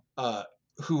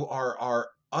 who are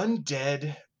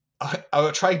undead. I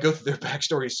will try and go through their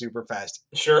backstory super fast.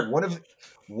 Sure.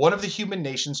 One of the human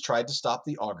nations tried to stop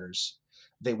the augurs.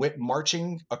 They went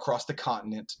marching across the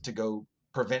continent to go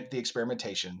prevent the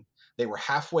experimentation. They were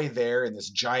halfway there in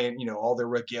this giant, all their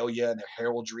regalia and their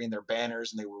heraldry and their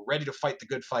banners, and they were ready to fight the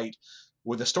good fight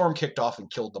when the storm kicked off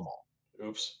and killed them all.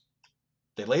 Oops.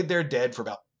 They laid there dead for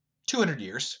about 200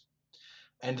 years,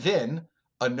 and then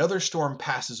another storm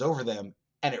passes over them,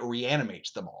 and it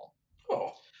reanimates them all.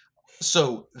 Oh.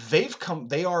 So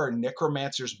they are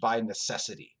necromancers by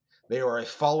necessity. They are a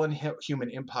fallen human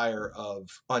empire of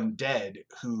undead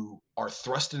who are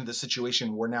thrust into the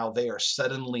situation where now they are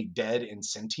suddenly dead and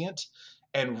sentient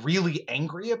and really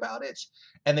angry about it.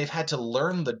 And they've had to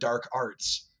learn the dark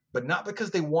arts, but not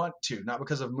because they want to, not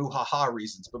because of muhaha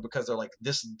reasons, but because they're like,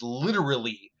 this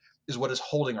literally is what is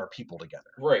holding our people together.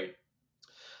 Right.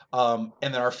 And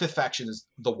then our fifth faction is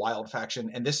the Wild faction.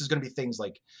 And this is going to be things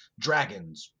like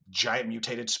dragons, giant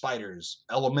mutated spiders,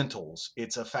 elementals.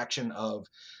 It's a faction of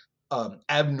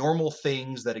abnormal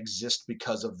things that exist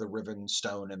because of the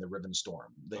Rivenstone and the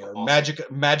Rivenstorm. They are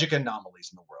awesome. magic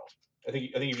anomalies in the world. I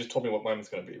think you just told me what mine's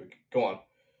going to be. Go on.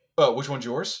 Oh, which one's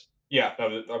yours? Yeah,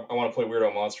 no, I want to play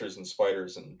weirdo monsters and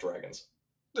spiders and dragons.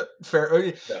 Fair.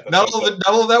 Yeah, not all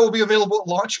of that will be available at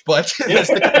launch, but that's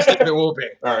the kind of stuff it will be.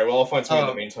 All right. Well, I'll find something in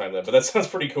the meantime then. But that sounds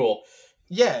pretty cool.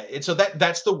 Yeah. So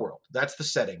that's the world. That's the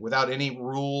setting. Without any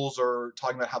rules or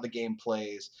talking about how the game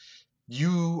plays.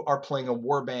 You are playing a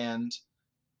warband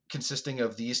consisting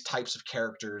of these types of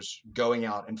characters going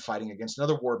out and fighting against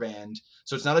another warband.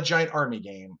 So it's not a giant army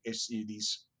game. It's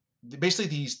these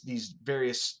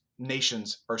various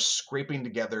nations are scraping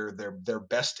together their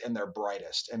best and their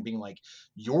brightest and being like,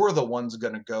 you're the ones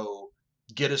going to go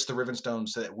get us the Rivenstone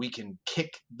so that we can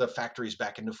kick the factories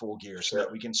back into full gear, so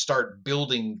that we can start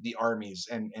building the armies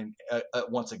and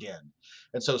once again.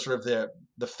 And so sort of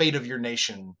the fate of your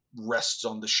nation rests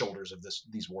on the shoulders of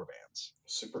these warbands.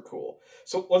 Super cool.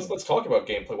 So let's talk about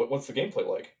gameplay. What's the gameplay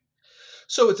like?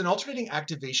 So it's an alternating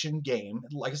activation game.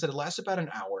 Like I said, it lasts about an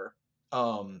hour.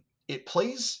 It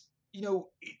plays,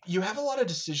 you have a lot of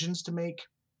decisions to make,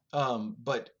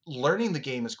 but learning the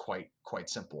game is quite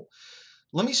simple.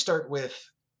 let me start with,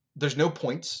 there's no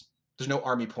points. There's no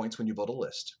army points when you build a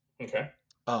list. Okay.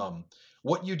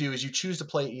 What you do is you choose to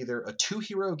play either a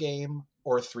 2-hero game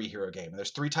or a 3-hero game. And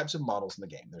there's 3 types of models in the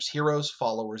game. There's heroes,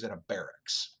 followers, and a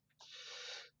barracks.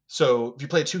 So if you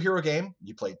play a 2-hero game,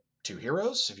 you play 2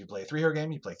 heroes. If you play a 3-hero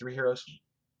game, you play 3 heroes.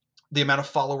 The amount of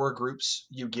follower groups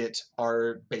you get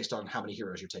are based on how many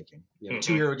heroes you're taking. In a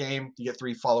 2-hero game, you get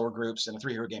 3 follower groups. In a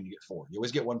 3-hero game, you get 4. You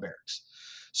always get 1 barracks.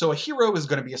 So a hero is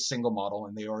going to be a single model,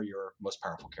 and they are your most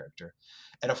powerful character.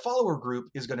 And a follower group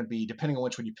is going to be, depending on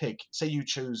which one you pick, say you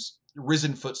choose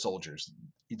Risen Foot Soldiers.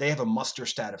 They have a muster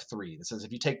stat of 3 that says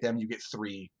if you take them, you get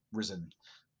 3 Risen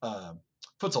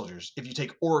Foot Soldiers. If you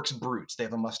take Oryx Brutes, they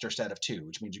have a muster stat of 2,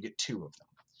 which means you get 2 of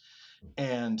them.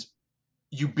 And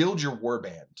you build your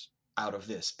warband out of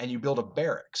this, and you build a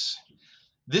barracks.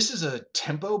 This is a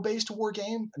tempo-based war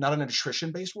game, not an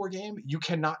attrition-based war game. You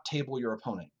cannot table your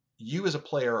opponent. You as a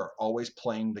player are always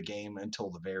playing the game until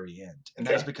the very end. And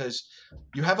that's because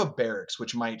you have a barracks,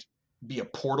 which might be a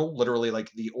portal, literally,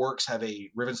 like the orcs have a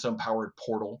Rivenstone-powered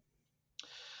portal.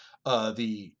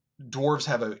 The dwarves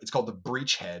have it's called the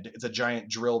Breachhead. It's a giant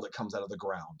drill that comes out of the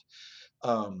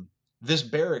ground. This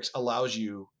barracks allows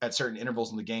you, at certain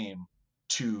intervals in the game,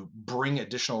 to bring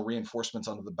additional reinforcements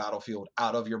onto the battlefield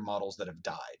out of your models that have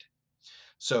died.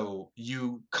 So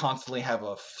you constantly have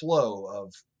a flow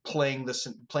of playing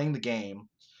the game,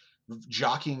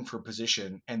 jockeying for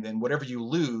position, and then whatever you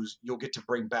lose, you'll get to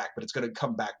bring back, but it's going to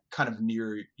come back kind of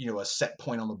near, a set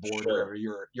point on the board wherever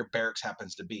your barracks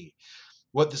happens to be.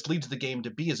 What this leads the game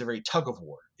to be is a very tug of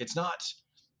war. It's not,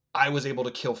 I was able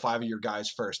to kill 5 of your guys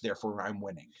first, therefore I'm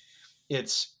winning.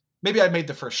 It's, maybe I made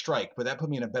the first strike, but that put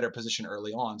me in a better position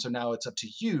early on. So now it's up to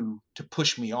you to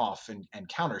push me off and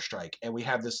counter strike. And we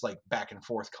have this like back and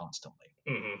forth constantly.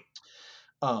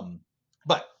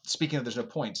 But speaking of there's no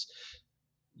points,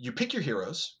 you pick your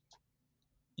heroes.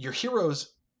 Your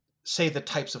heroes say the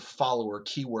types of follower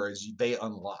keywords they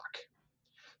unlock.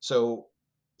 So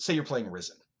say you're playing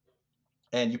Risen,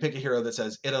 and you pick a hero that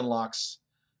says it unlocks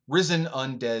Risen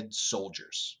Undead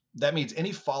Soldiers. That means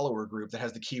any follower group that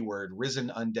has the keyword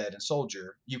Risen Undead and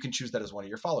Soldier, you can choose that as one of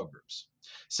your follow groups.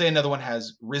 Say another one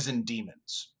has Risen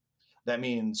Demons. That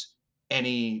means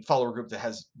any follower group that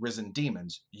has Risen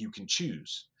Demons, you can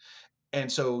choose. And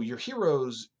so your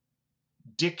heroes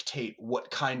dictate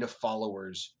what kind of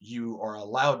followers you are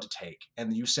allowed to take,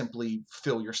 and you simply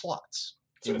fill your slots.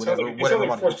 So it sounds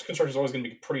like Force Construction is always going to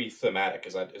be pretty thematic.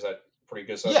 Is that pretty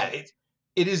good assessment? Yeah,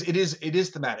 it is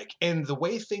thematic, and the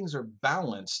way things are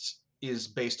balanced is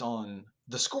based on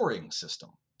the scoring system.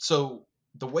 So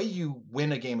the way you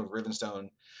win a game of Rivenstone,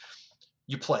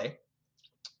 you play.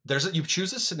 You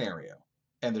choose a scenario,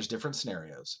 and there's different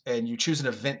scenarios, and you choose an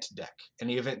event deck.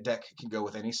 Any event deck can go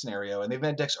with any scenario, and the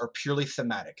event decks are purely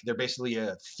thematic. They're basically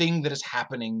a thing that is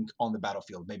happening on the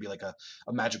battlefield. Maybe like a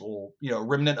magical,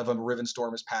 remnant of a Riven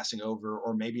storm is passing over,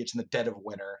 or maybe it's in the dead of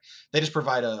winter. They just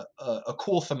provide a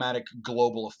cool thematic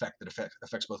global effect that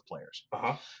affects both players.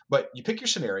 But you pick your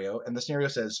scenario, and the scenario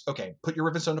says, okay, put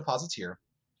your Rivenstone deposits here,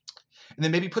 and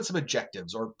then maybe put some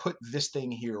objectives, or put this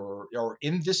thing here, or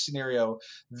in this scenario,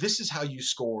 this is how you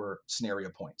score scenario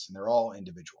points, and they're all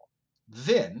individual.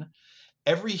 Then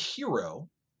every hero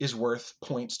is worth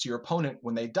points to your opponent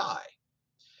when they die.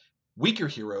 Weaker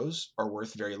heroes are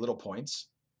worth very little points.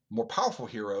 More powerful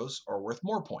heroes are worth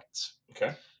more points.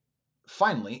 Okay.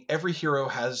 Finally, every hero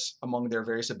has, among their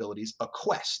various abilities, a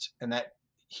quest, and that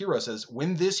hero says,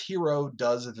 when this hero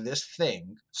does this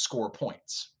thing, score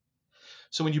points.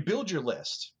 So when you build your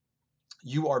list,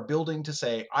 you are building to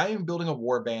say, I am building a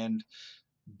warband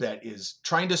that is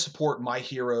trying to support my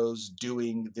heroes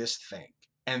doing this thing.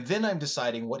 And then I'm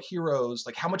deciding what heroes,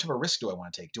 like how much of a risk do I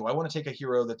want to take? Do I want to take a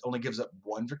hero that only gives up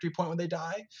 1 victory point when they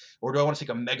die? Or do I want to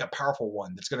take a mega powerful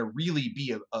one that's going to really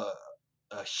be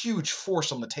a huge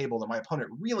force on the table that my opponent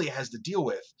really has to deal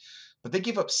with, but they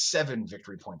give up 7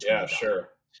 victory points when they die? Sure.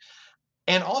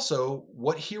 And also,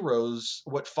 what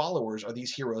followers are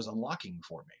these heroes unlocking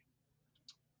for me?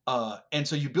 And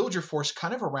so you build your force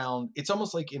kind of around, it's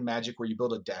almost like in Magic where you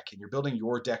build a deck and you're building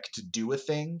your deck to do a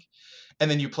thing, and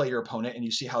then you play your opponent and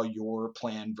you see how your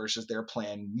plan versus their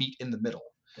plan meet in the middle.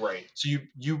 Right. So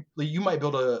you might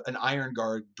build an Iron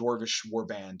Guard Dwarvish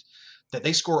warband that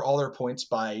they score all their points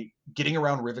by getting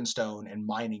around Rivenstone and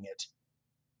mining it,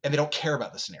 and they don't care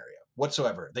about the scenario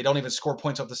whatsoever. They don't even score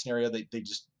points off the scenario. They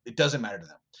just, it doesn't matter to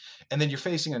them. And then you're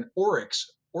facing an orc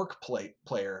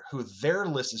player who their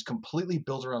list is completely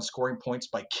built around scoring points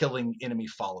by killing enemy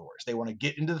followers. They want to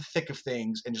get into the thick of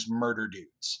things and just murder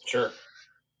dudes. Sure.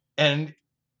 And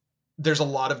there's a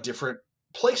lot of different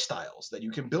play styles that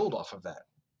you can build off of that.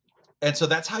 And so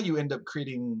that's how you end up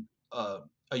creating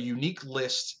a unique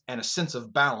list and a sense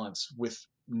of balance with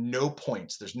no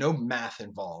points. There's no math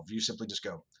involved. You simply just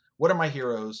go, what are my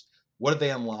heroes? What do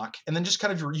they unlock? And then just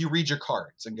kind of you read your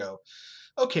cards and go,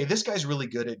 okay, this guy's really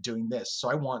good at doing this, so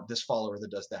I want this follower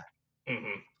that does that.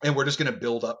 Mm-hmm. And we're just going to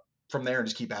build up from there and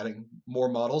just keep adding more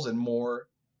models and more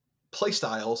play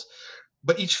styles.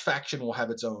 But each faction will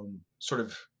have its own sort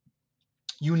of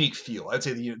unique feel. I'd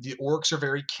say the orcs are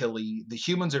very killy. The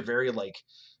humans are very like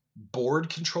board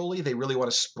control-y. They really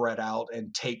want to spread out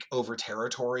and take over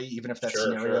territory, even if that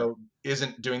scenario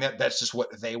isn't doing that. That's just what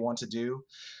they want to do.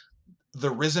 The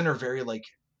Risen are very like,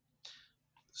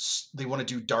 they want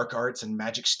to do dark arts and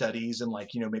magic studies and like,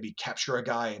 maybe capture a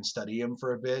guy and study him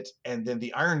for a bit. And then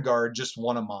the Iron Guard just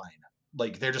want to mine.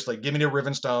 Like they're just like, give me a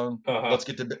Rivenstone.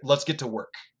 Let's get to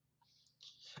work.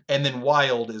 And then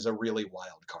Wild is a really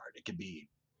wild card. It could be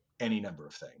any number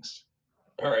of things.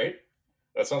 All right,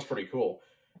 that sounds pretty cool.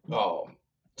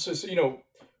 So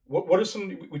what are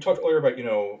some, we talked earlier about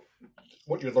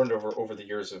what you learned over the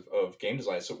years of game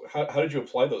design. So how did you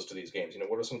apply those to these games?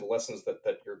 What are some of the lessons that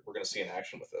we're going to see in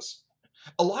action with this?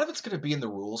 A lot of it's going to be in the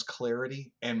rules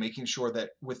clarity and making sure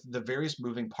that with the various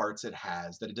moving parts it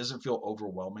has, that it doesn't feel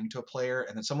overwhelming to a player,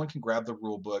 and that someone can grab the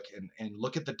rule book and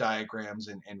look at the diagrams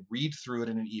and read through it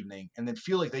in an evening and then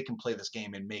feel like they can play this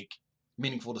game and make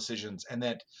meaningful decisions, and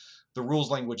that the rules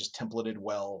language is templated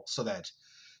well so that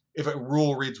if a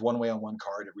rule reads one way on one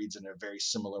card, it reads in a very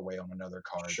similar way on another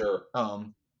card. Sure.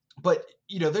 But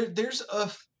there's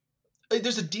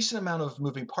a decent amount of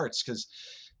moving parts because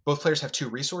both players have 2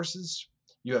 resources.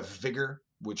 You have Vigor,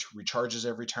 which recharges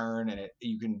every turn, and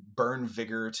you can burn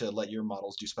Vigor to let your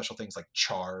models do special things like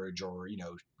charge or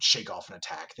shake off an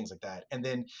attack, things like that. And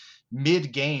then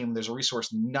mid-game, there's a resource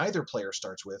neither player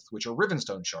starts with, which are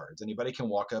Rivenstone shards. Anybody can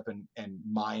walk up and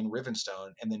mine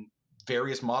Rivenstone, and then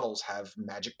various models have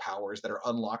magic powers that are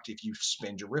unlocked if you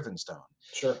spend your Rivenstone.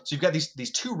 Sure. So you've got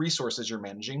these 2 resources you're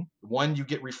managing. One you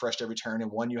get refreshed every turn,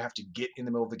 and one you have to get in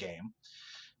the middle of the game.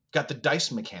 Got the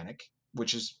dice mechanic,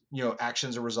 which is,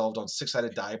 actions are resolved on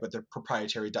 6-sided die, but they're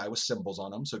proprietary die with symbols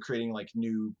on them. So creating like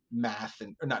new math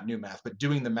or not new math, but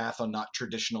doing the math on not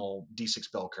traditional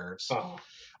D6 bell curves.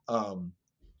 Oh.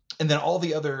 And then all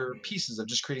the other pieces of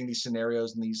just creating these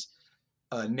scenarios and these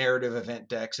narrative event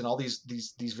decks and all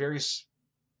these various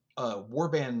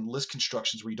warband list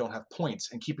constructions where you don't have points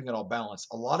and keeping it all balanced.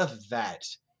 A lot of that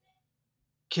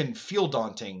can feel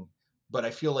daunting, but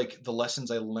I feel like the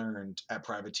lessons I learned at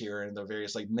Privateer and the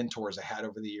various like mentors I had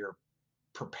over the year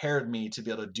prepared me to be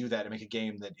able to do that and make a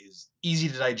game that is easy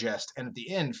to digest and at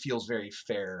the end feels very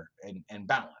fair and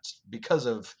balanced because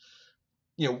of,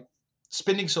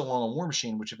 spending so long on War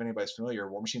Machine, which if anybody's familiar,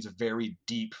 War Machine's a very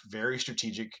deep, very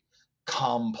strategic,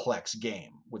 complex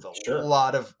game with a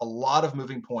lot of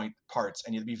moving parts,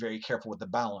 and you have to be very careful with the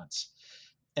balance.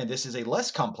 And this is a less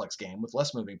complex game with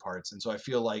less moving parts, and so I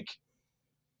feel like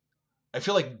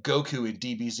Goku in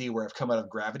DBZ, where I've come out of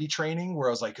Gravity training, where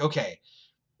I was like, okay,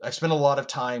 I've spent a lot of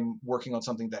time working on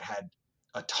something that had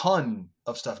a ton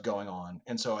of stuff going on,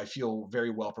 and so I feel very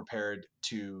well prepared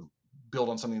to build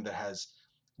on something that has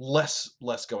less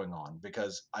going on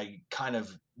because I kind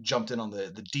of jumped in on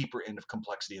the deeper end of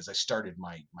complexity as I started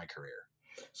my career.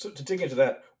 So to dig into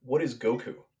that, what is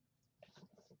Goku?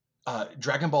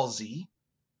 Dragon Ball Z.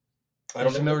 I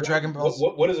don't know. Dragon Balls.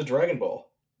 What is a Dragon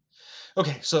Ball?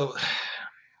 Okay, so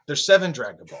there's 7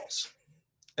 Dragon Balls,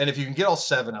 and if you can get all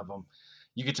 7 of them,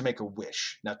 you get to make a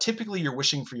wish. Now, typically, you're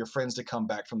wishing for your friends to come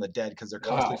back from the dead because they're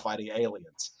constantly fighting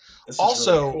aliens. This is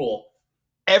also really cool.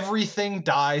 Everything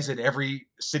dies and every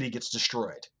city gets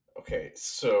destroyed. Okay,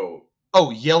 so... Oh,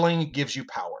 yelling gives you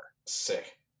power.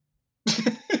 Sick.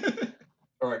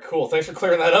 All right, cool. Thanks for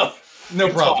clearing that up. No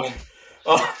problem.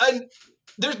 And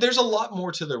there's a lot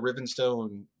more to the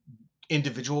Rivenstone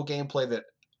individual gameplay that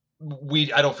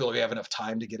I don't feel like we have enough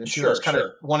time to get into. Sure, I was kind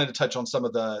of wanted to touch on some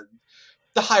of the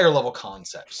higher level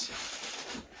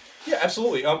concepts. Yeah,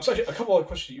 absolutely. So a couple of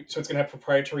questions. So it's going to have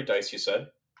proprietary dice, you said?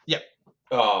 Yep.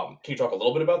 Can you talk a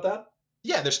little bit about that?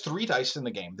 Yeah, there's 3 dice in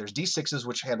the game. There's D6s,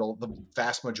 which handle the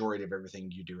vast majority of everything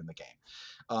you do in the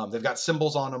game. They've got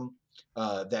symbols on them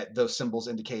that those symbols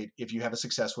indicate if you have a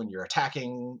success when you're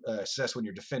attacking, success when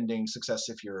you're defending, success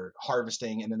if you're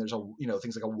harvesting, and then there's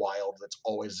things like a wild that's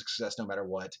always a success no matter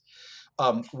what.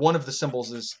 One of the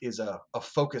symbols is a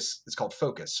focus. It's called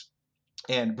focus.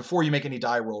 And before you make any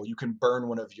die roll, you can burn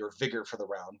one of your vigor for the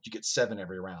round. You get 7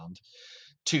 every round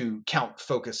to count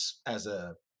focus as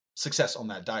a success on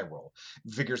that die roll.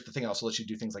 Vigor's the thing that also lets you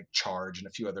do things like charge and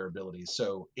a few other abilities.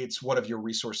 So it's one of your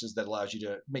resources that allows you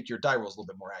to make your die rolls a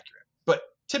little bit more accurate. But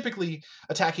typically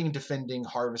attacking, defending,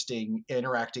 harvesting,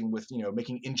 interacting with,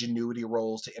 making ingenuity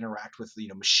rolls to interact with,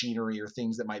 machinery or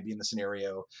things that might be in the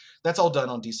scenario. That's all done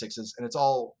on D6s, and it's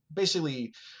all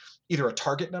basically either a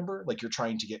target number, like you're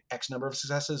trying to get X number of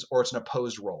successes, or it's an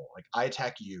opposed roll. Like I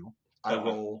attack you, I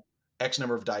roll X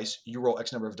number of dice, you roll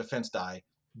X number of defense die.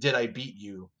 Did I beat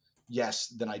you? Yes,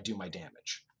 then I do my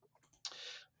damage.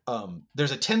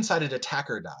 There's a 10-sided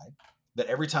attacker die that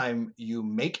every time you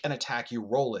make an attack, you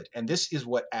roll it. And this is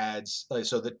what adds,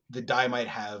 so the die might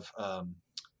have a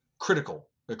critical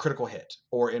hit,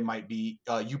 or it might be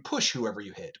you push whoever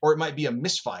you hit, or it might be a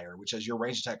misfire, which as your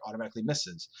ranged attack automatically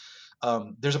misses.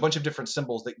 There's a bunch of different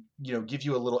symbols that give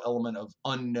you a little element of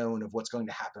unknown of what's going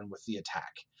to happen with the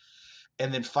attack.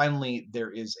 And then finally,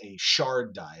 there is a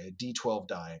shard die, a D12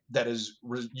 die, that is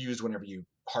used whenever you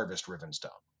harvest Rivenstone.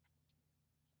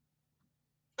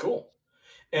 Cool.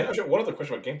 And actually, one other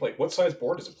question about gameplay. What size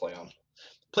board does it play on?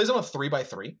 Plays on a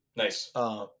 3x3. Nice.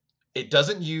 It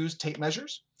doesn't use tape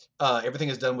measures. Everything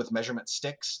is done with measurement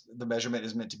sticks. The measurement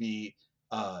is meant to be,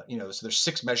 so there's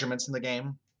 6 measurements in the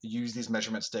game. You use these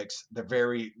measurement sticks. That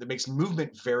makes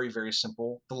movement very, very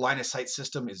simple. The line of sight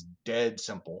system is dead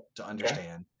simple to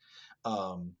understand.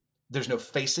 Okay. There's no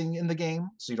facing in the game,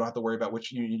 so you don't have to worry about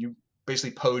which you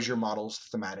basically pose your models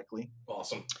thematically.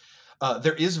 Awesome.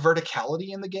 There is verticality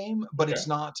in the game, but it's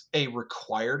not a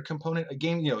required component. A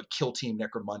game, Kill Team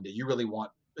Necromunda, you really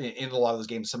want in a lot of those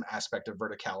games some aspect of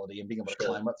verticality and being able to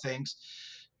climb up things.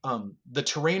 The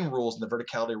terrain rules and the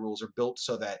verticality rules are built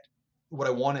so that what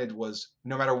I wanted was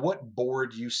no matter what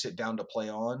board you sit down to play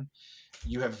on,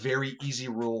 you have very easy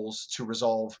rules to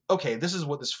resolve. Okay, this is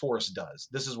what this forest does.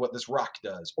 This is what this rock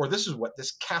does. Or this is what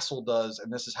this castle does,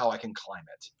 and this is how I can climb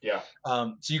it. Yeah.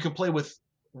 So you can play with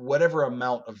whatever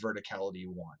amount of verticality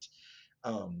you want.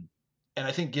 And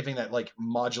I think giving that like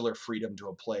modular freedom to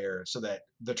a player so that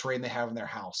the terrain they have in their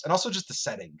house, and also just the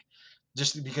setting,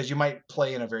 just because you might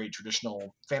play in a very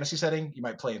traditional fantasy setting, you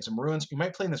might play in some ruins, you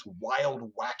might play in this wild,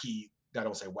 wacky, I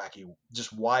don't say wacky,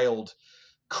 just wild,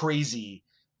 crazy,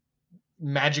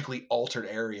 magically altered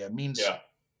area means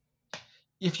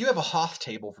if you have a Hoth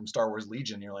table from Star Wars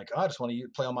Legion, you're like, oh, I just want to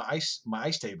play on my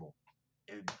ice table.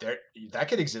 That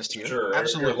could exist here. Sure,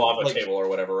 absolutely. Your lava table or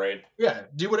whatever, right? Yeah,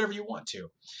 do whatever you want to.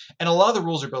 And a lot of the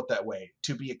rules are built that way,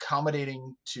 to be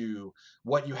accommodating to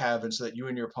what you have, and so that you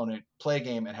and your opponent play a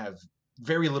game and have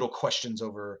very little questions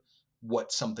over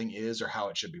what something is or how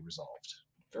it should be resolved.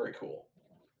 Very cool.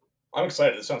 I'm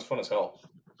excited. It sounds fun as hell.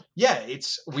 Yeah,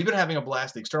 we've been having a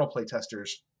blast. The external playtesters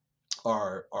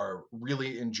are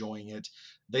really enjoying it.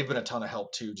 They've been a ton of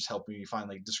help too, just helping me find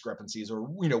like discrepancies or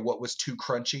what was too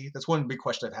crunchy. That's one big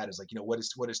question I've had is like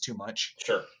what is too much.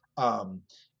 Sure.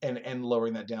 And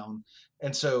lowering that down.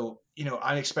 And so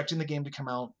I'm expecting the game to come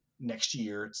out next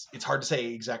year. It's hard to say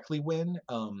exactly when.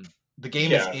 The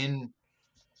game is in.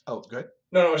 Oh, good.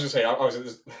 No, I was just saying.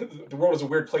 The world is a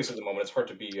weird place at the moment. It's hard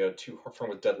to be too firm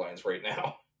with deadlines right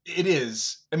now. It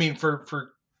is. I mean, for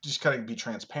just kind of be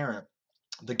transparent,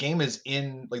 the game is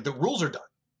in, like, the rules are done.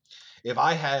 If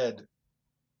I had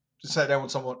sat down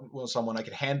with someone, I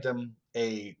could hand them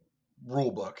a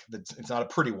rule book. It's not a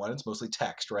pretty one. It's mostly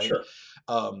text, right? Sure.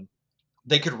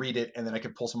 They could read it, and then I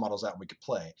could pull some models out and we could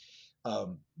play.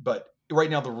 But right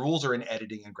now the rules are in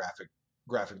editing and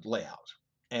graphic layout.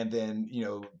 And then,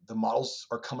 the models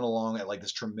are coming along at like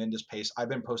this tremendous pace. I've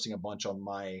been posting a bunch on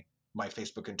my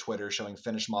Facebook and Twitter showing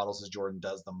finished models as Jordan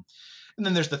does them. And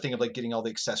then there's the thing of like getting all the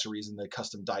accessories and the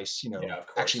custom dice,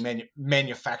 actually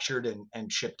manufactured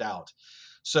and shipped out.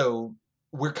 So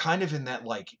we're kind of in that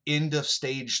like end of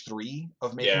stage 3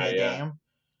 of making a game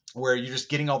where you're just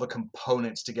getting all the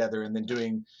components together and then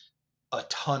doing a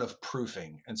ton of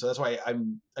proofing. And so that's why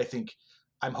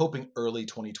I'm hoping early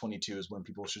 2022 is when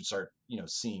people should start,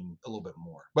 seeing a little bit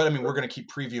more. But I mean, we're going to keep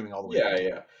previewing all the way.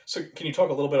 Yeah. So can you talk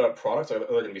a little bit about products? Are there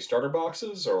going to be starter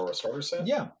boxes or a starter set?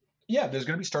 Yeah. There's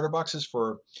going to be starter boxes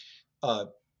for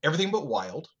everything but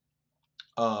Wild.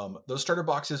 Those starter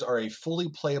boxes are a fully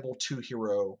playable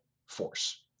 2-hero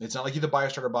force. It's not like you either buy a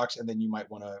starter box and then you might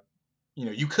want to,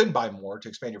 you could buy more to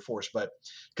expand your force, but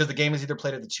because the game is either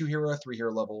played at the 2-hero or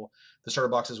 3-hero level, the starter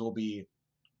boxes will be,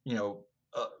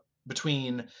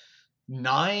 between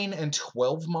 9 and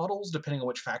 12 models, depending on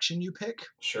which faction you pick.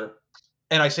 Sure.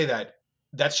 And I say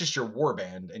that's just your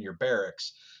warband and your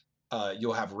barracks.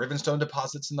 You'll have Rivenstone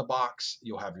deposits in the box.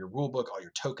 You'll have your rulebook, all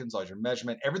your tokens, all your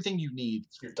measurement, everything you need,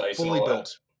 your dice fully built. That.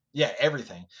 Yeah,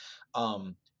 everything.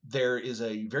 There is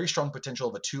a very strong potential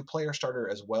of a 2-player starter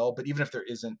as well. But even if there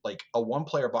isn't, like a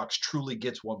 1-player box truly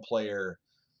gets 1 player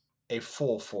a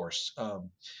full force.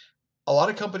 A lot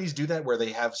of companies do that where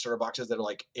they have starter boxes that are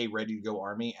like a ready to go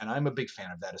army, and I'm a big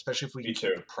fan of that, especially if we Me can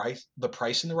keep too. the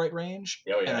price in the right range.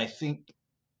 Oh And yeah. I think,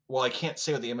 well, I can't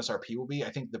say what the MSRP will be.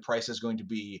 I think the price is going to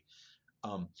be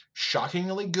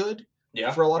shockingly good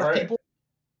Yeah. for a lot All of right. people,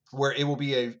 where it will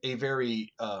be a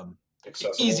very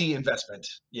Accessible. easy investment,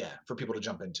 yeah, for people to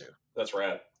jump into. That's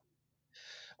rad.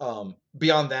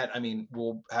 Beyond that, I mean,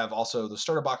 we'll have also the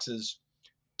starter boxes,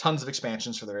 tons of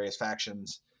expansions for the various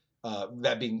factions.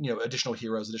 That being, additional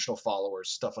heroes, additional followers,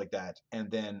 stuff like that. And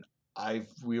then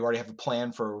we already have a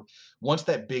plan for once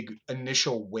that big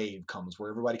initial wave comes, where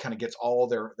everybody kind of gets all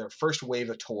their first wave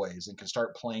of toys and can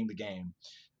start playing the game.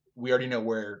 We already know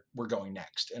where we're going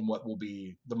next and what will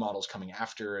be the models coming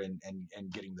after, and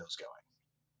getting those going.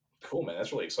 Cool, man.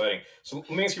 That's really exciting. So let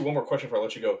me ask you one more question before I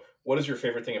let you go. What is your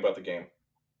favorite thing about the game?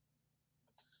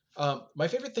 My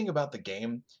favorite thing about the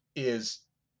game is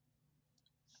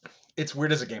it's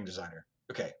weird as a game designer.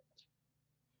 Okay.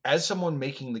 As someone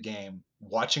making the game,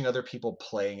 watching other people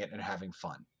playing it and having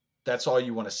fun. That's all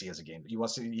you want to see as a game. You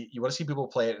want to see people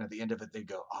play it, and at the end of it, they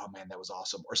go, "Oh man, that was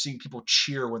awesome!" Or seeing people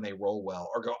cheer when they roll well,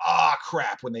 or go, "Ah,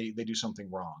 crap," when they do something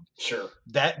wrong. Sure.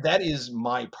 That is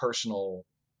my personal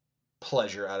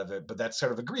pleasure out of it, but that's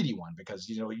sort of a greedy one because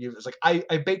it's like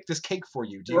I baked this cake for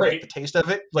you. Do you Right. like the taste of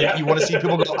it? Like Yeah. you want to see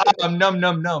people go, num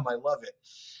num num. I love it.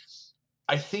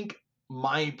 I think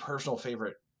my personal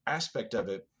favorite aspect of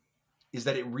it is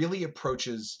that it really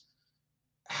approaches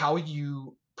how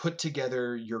you put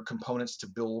together your components to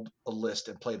build a list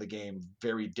and play the game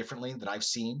very differently than I've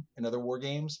seen in other war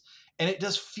games, and it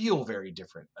does feel very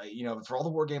different. For all the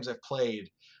war games I've played,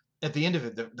 at the end of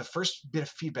it, the first bit of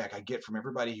feedback I get from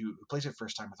everybody who plays it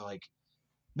first time, they're like,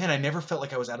 "Man, I never felt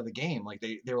like I was out of the game." Like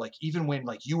they were like, even when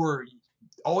like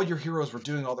all your heroes were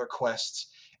doing all their quests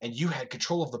and you had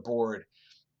control of the board,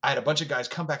 I had a bunch of guys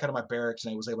come back out of my barracks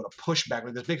and I was able to push back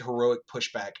like this big heroic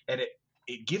pushback, and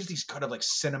it gives these kind of like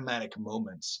cinematic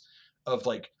moments of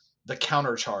like the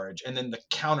counter charge and then the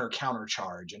counter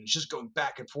charge, and it's just going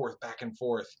back and forth,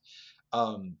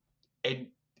 and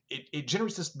it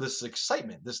generates this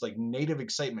excitement, this like native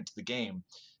excitement to the game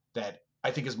that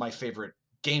I think is my favorite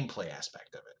gameplay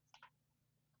aspect of it.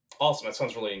 Awesome. That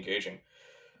sounds really engaging.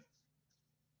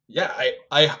 Yeah,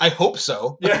 I hope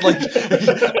so. Yeah. Like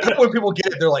when people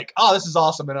get it, they're like, "Oh, this is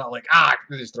awesome," and I'm like,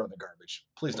 they just throw it in the garbage.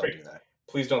 Please don't do that.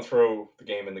 Please don't throw the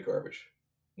game in the garbage.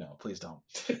 No, please don't.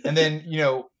 And then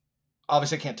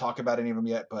obviously I can't talk about any of them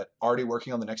yet, but already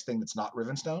working on the next thing that's not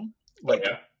Rivenstone. Like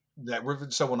that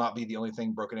Rivenstone will not be the only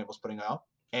thing Broken Able's putting out.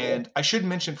 And I should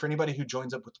mention for anybody who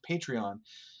joins up with the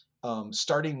Patreon,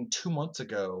 starting 2 months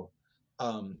ago,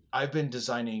 I've been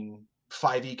designing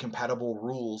 5e compatible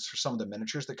rules for some of the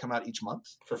miniatures that come out each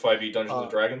month. For 5e Dungeons and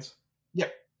Dragons? Yeah.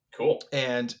 Cool.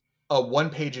 And a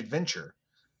 1-page adventure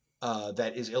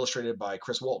that is illustrated by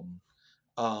Chris Walton.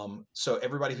 So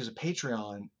everybody who's a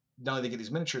Patreon, not only they get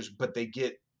these miniatures, but they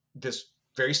get this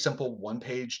very simple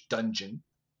 1-page dungeon.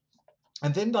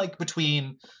 And then like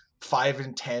between 5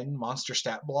 and 10 monster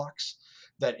stat blocks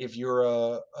that if you're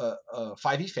a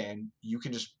 5e fan, you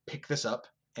can just pick this up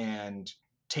and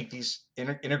take these,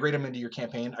 integrate them into your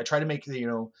campaign. I try to make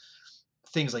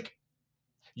things like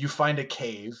you find a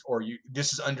cave or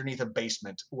this is underneath a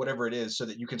basement, whatever it is, so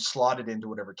that you can slot it into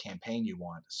whatever campaign you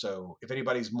want. So if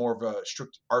anybody's more of a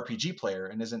strict RPG player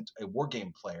and isn't a war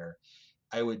game player,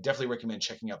 I would definitely recommend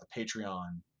checking out the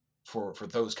Patreon for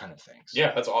those kind of things.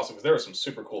 Yeah, that's awesome because there are some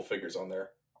super cool figures on there.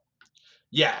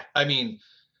 Yeah, I mean,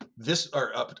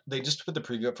 they just put the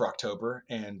preview up for October,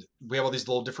 and we have all these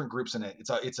little different groups in it.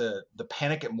 It's the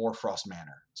Panic at Moorfrost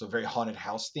Manor. It's a very haunted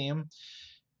house theme,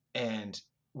 and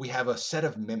we have a set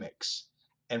of mimics.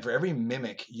 And for every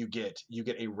mimic you get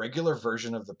a regular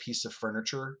version of the piece of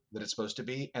furniture that it's supposed to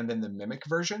be, and then the mimic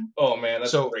version. Oh man,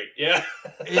 that's great! Yeah,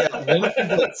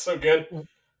 that's so good.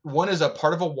 One is a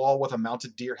part of a wall with a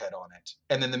mounted deer head on it,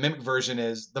 and then the mimic version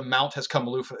is the mount has come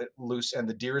loose, and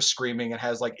the deer is screaming and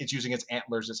has it's using its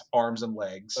antlers, its arms and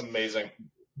legs. Amazing.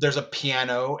 There's a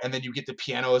piano, and then you get the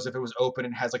piano as if it was open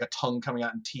and has like a tongue coming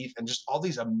out and teeth, and just all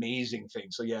these amazing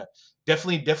things. So yeah,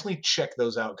 definitely check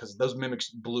those out because those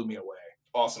mimics blew me away.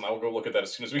 Awesome. I will go look at that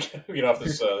as soon as we get off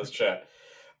this chat.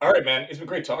 All right, man. It's been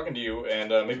great talking to you, and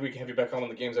maybe we can have you back on when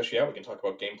the game's actually out. We can talk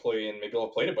about gameplay, and maybe I'll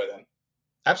have played it by then.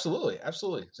 Absolutely.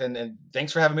 And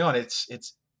thanks for having me on.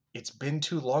 It's been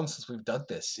too long since we've done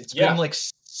this. It's been like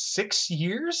 6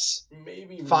 years,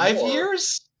 maybe 5 more.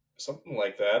 years, something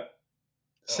like that.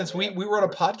 Since we were on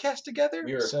a podcast together.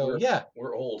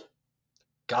 We're old.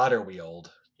 God, are we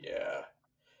old? Yeah.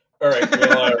 All right.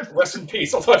 Well, rest in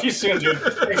peace. I'll talk to you soon, dude.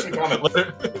 Thanks for coming.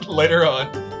 Later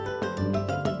on.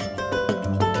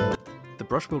 The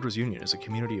Brush Builders Union is a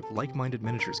community of like-minded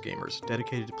miniatures gamers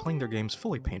dedicated to playing their games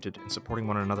fully painted and supporting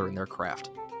one another in their craft.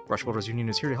 Brush Builders Union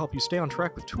is here to help you stay on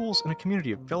track with tools and a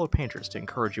community of fellow painters to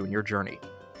encourage you in your journey.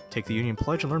 Take the Union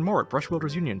Pledge and learn more at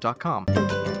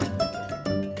brushbuildersunion.com.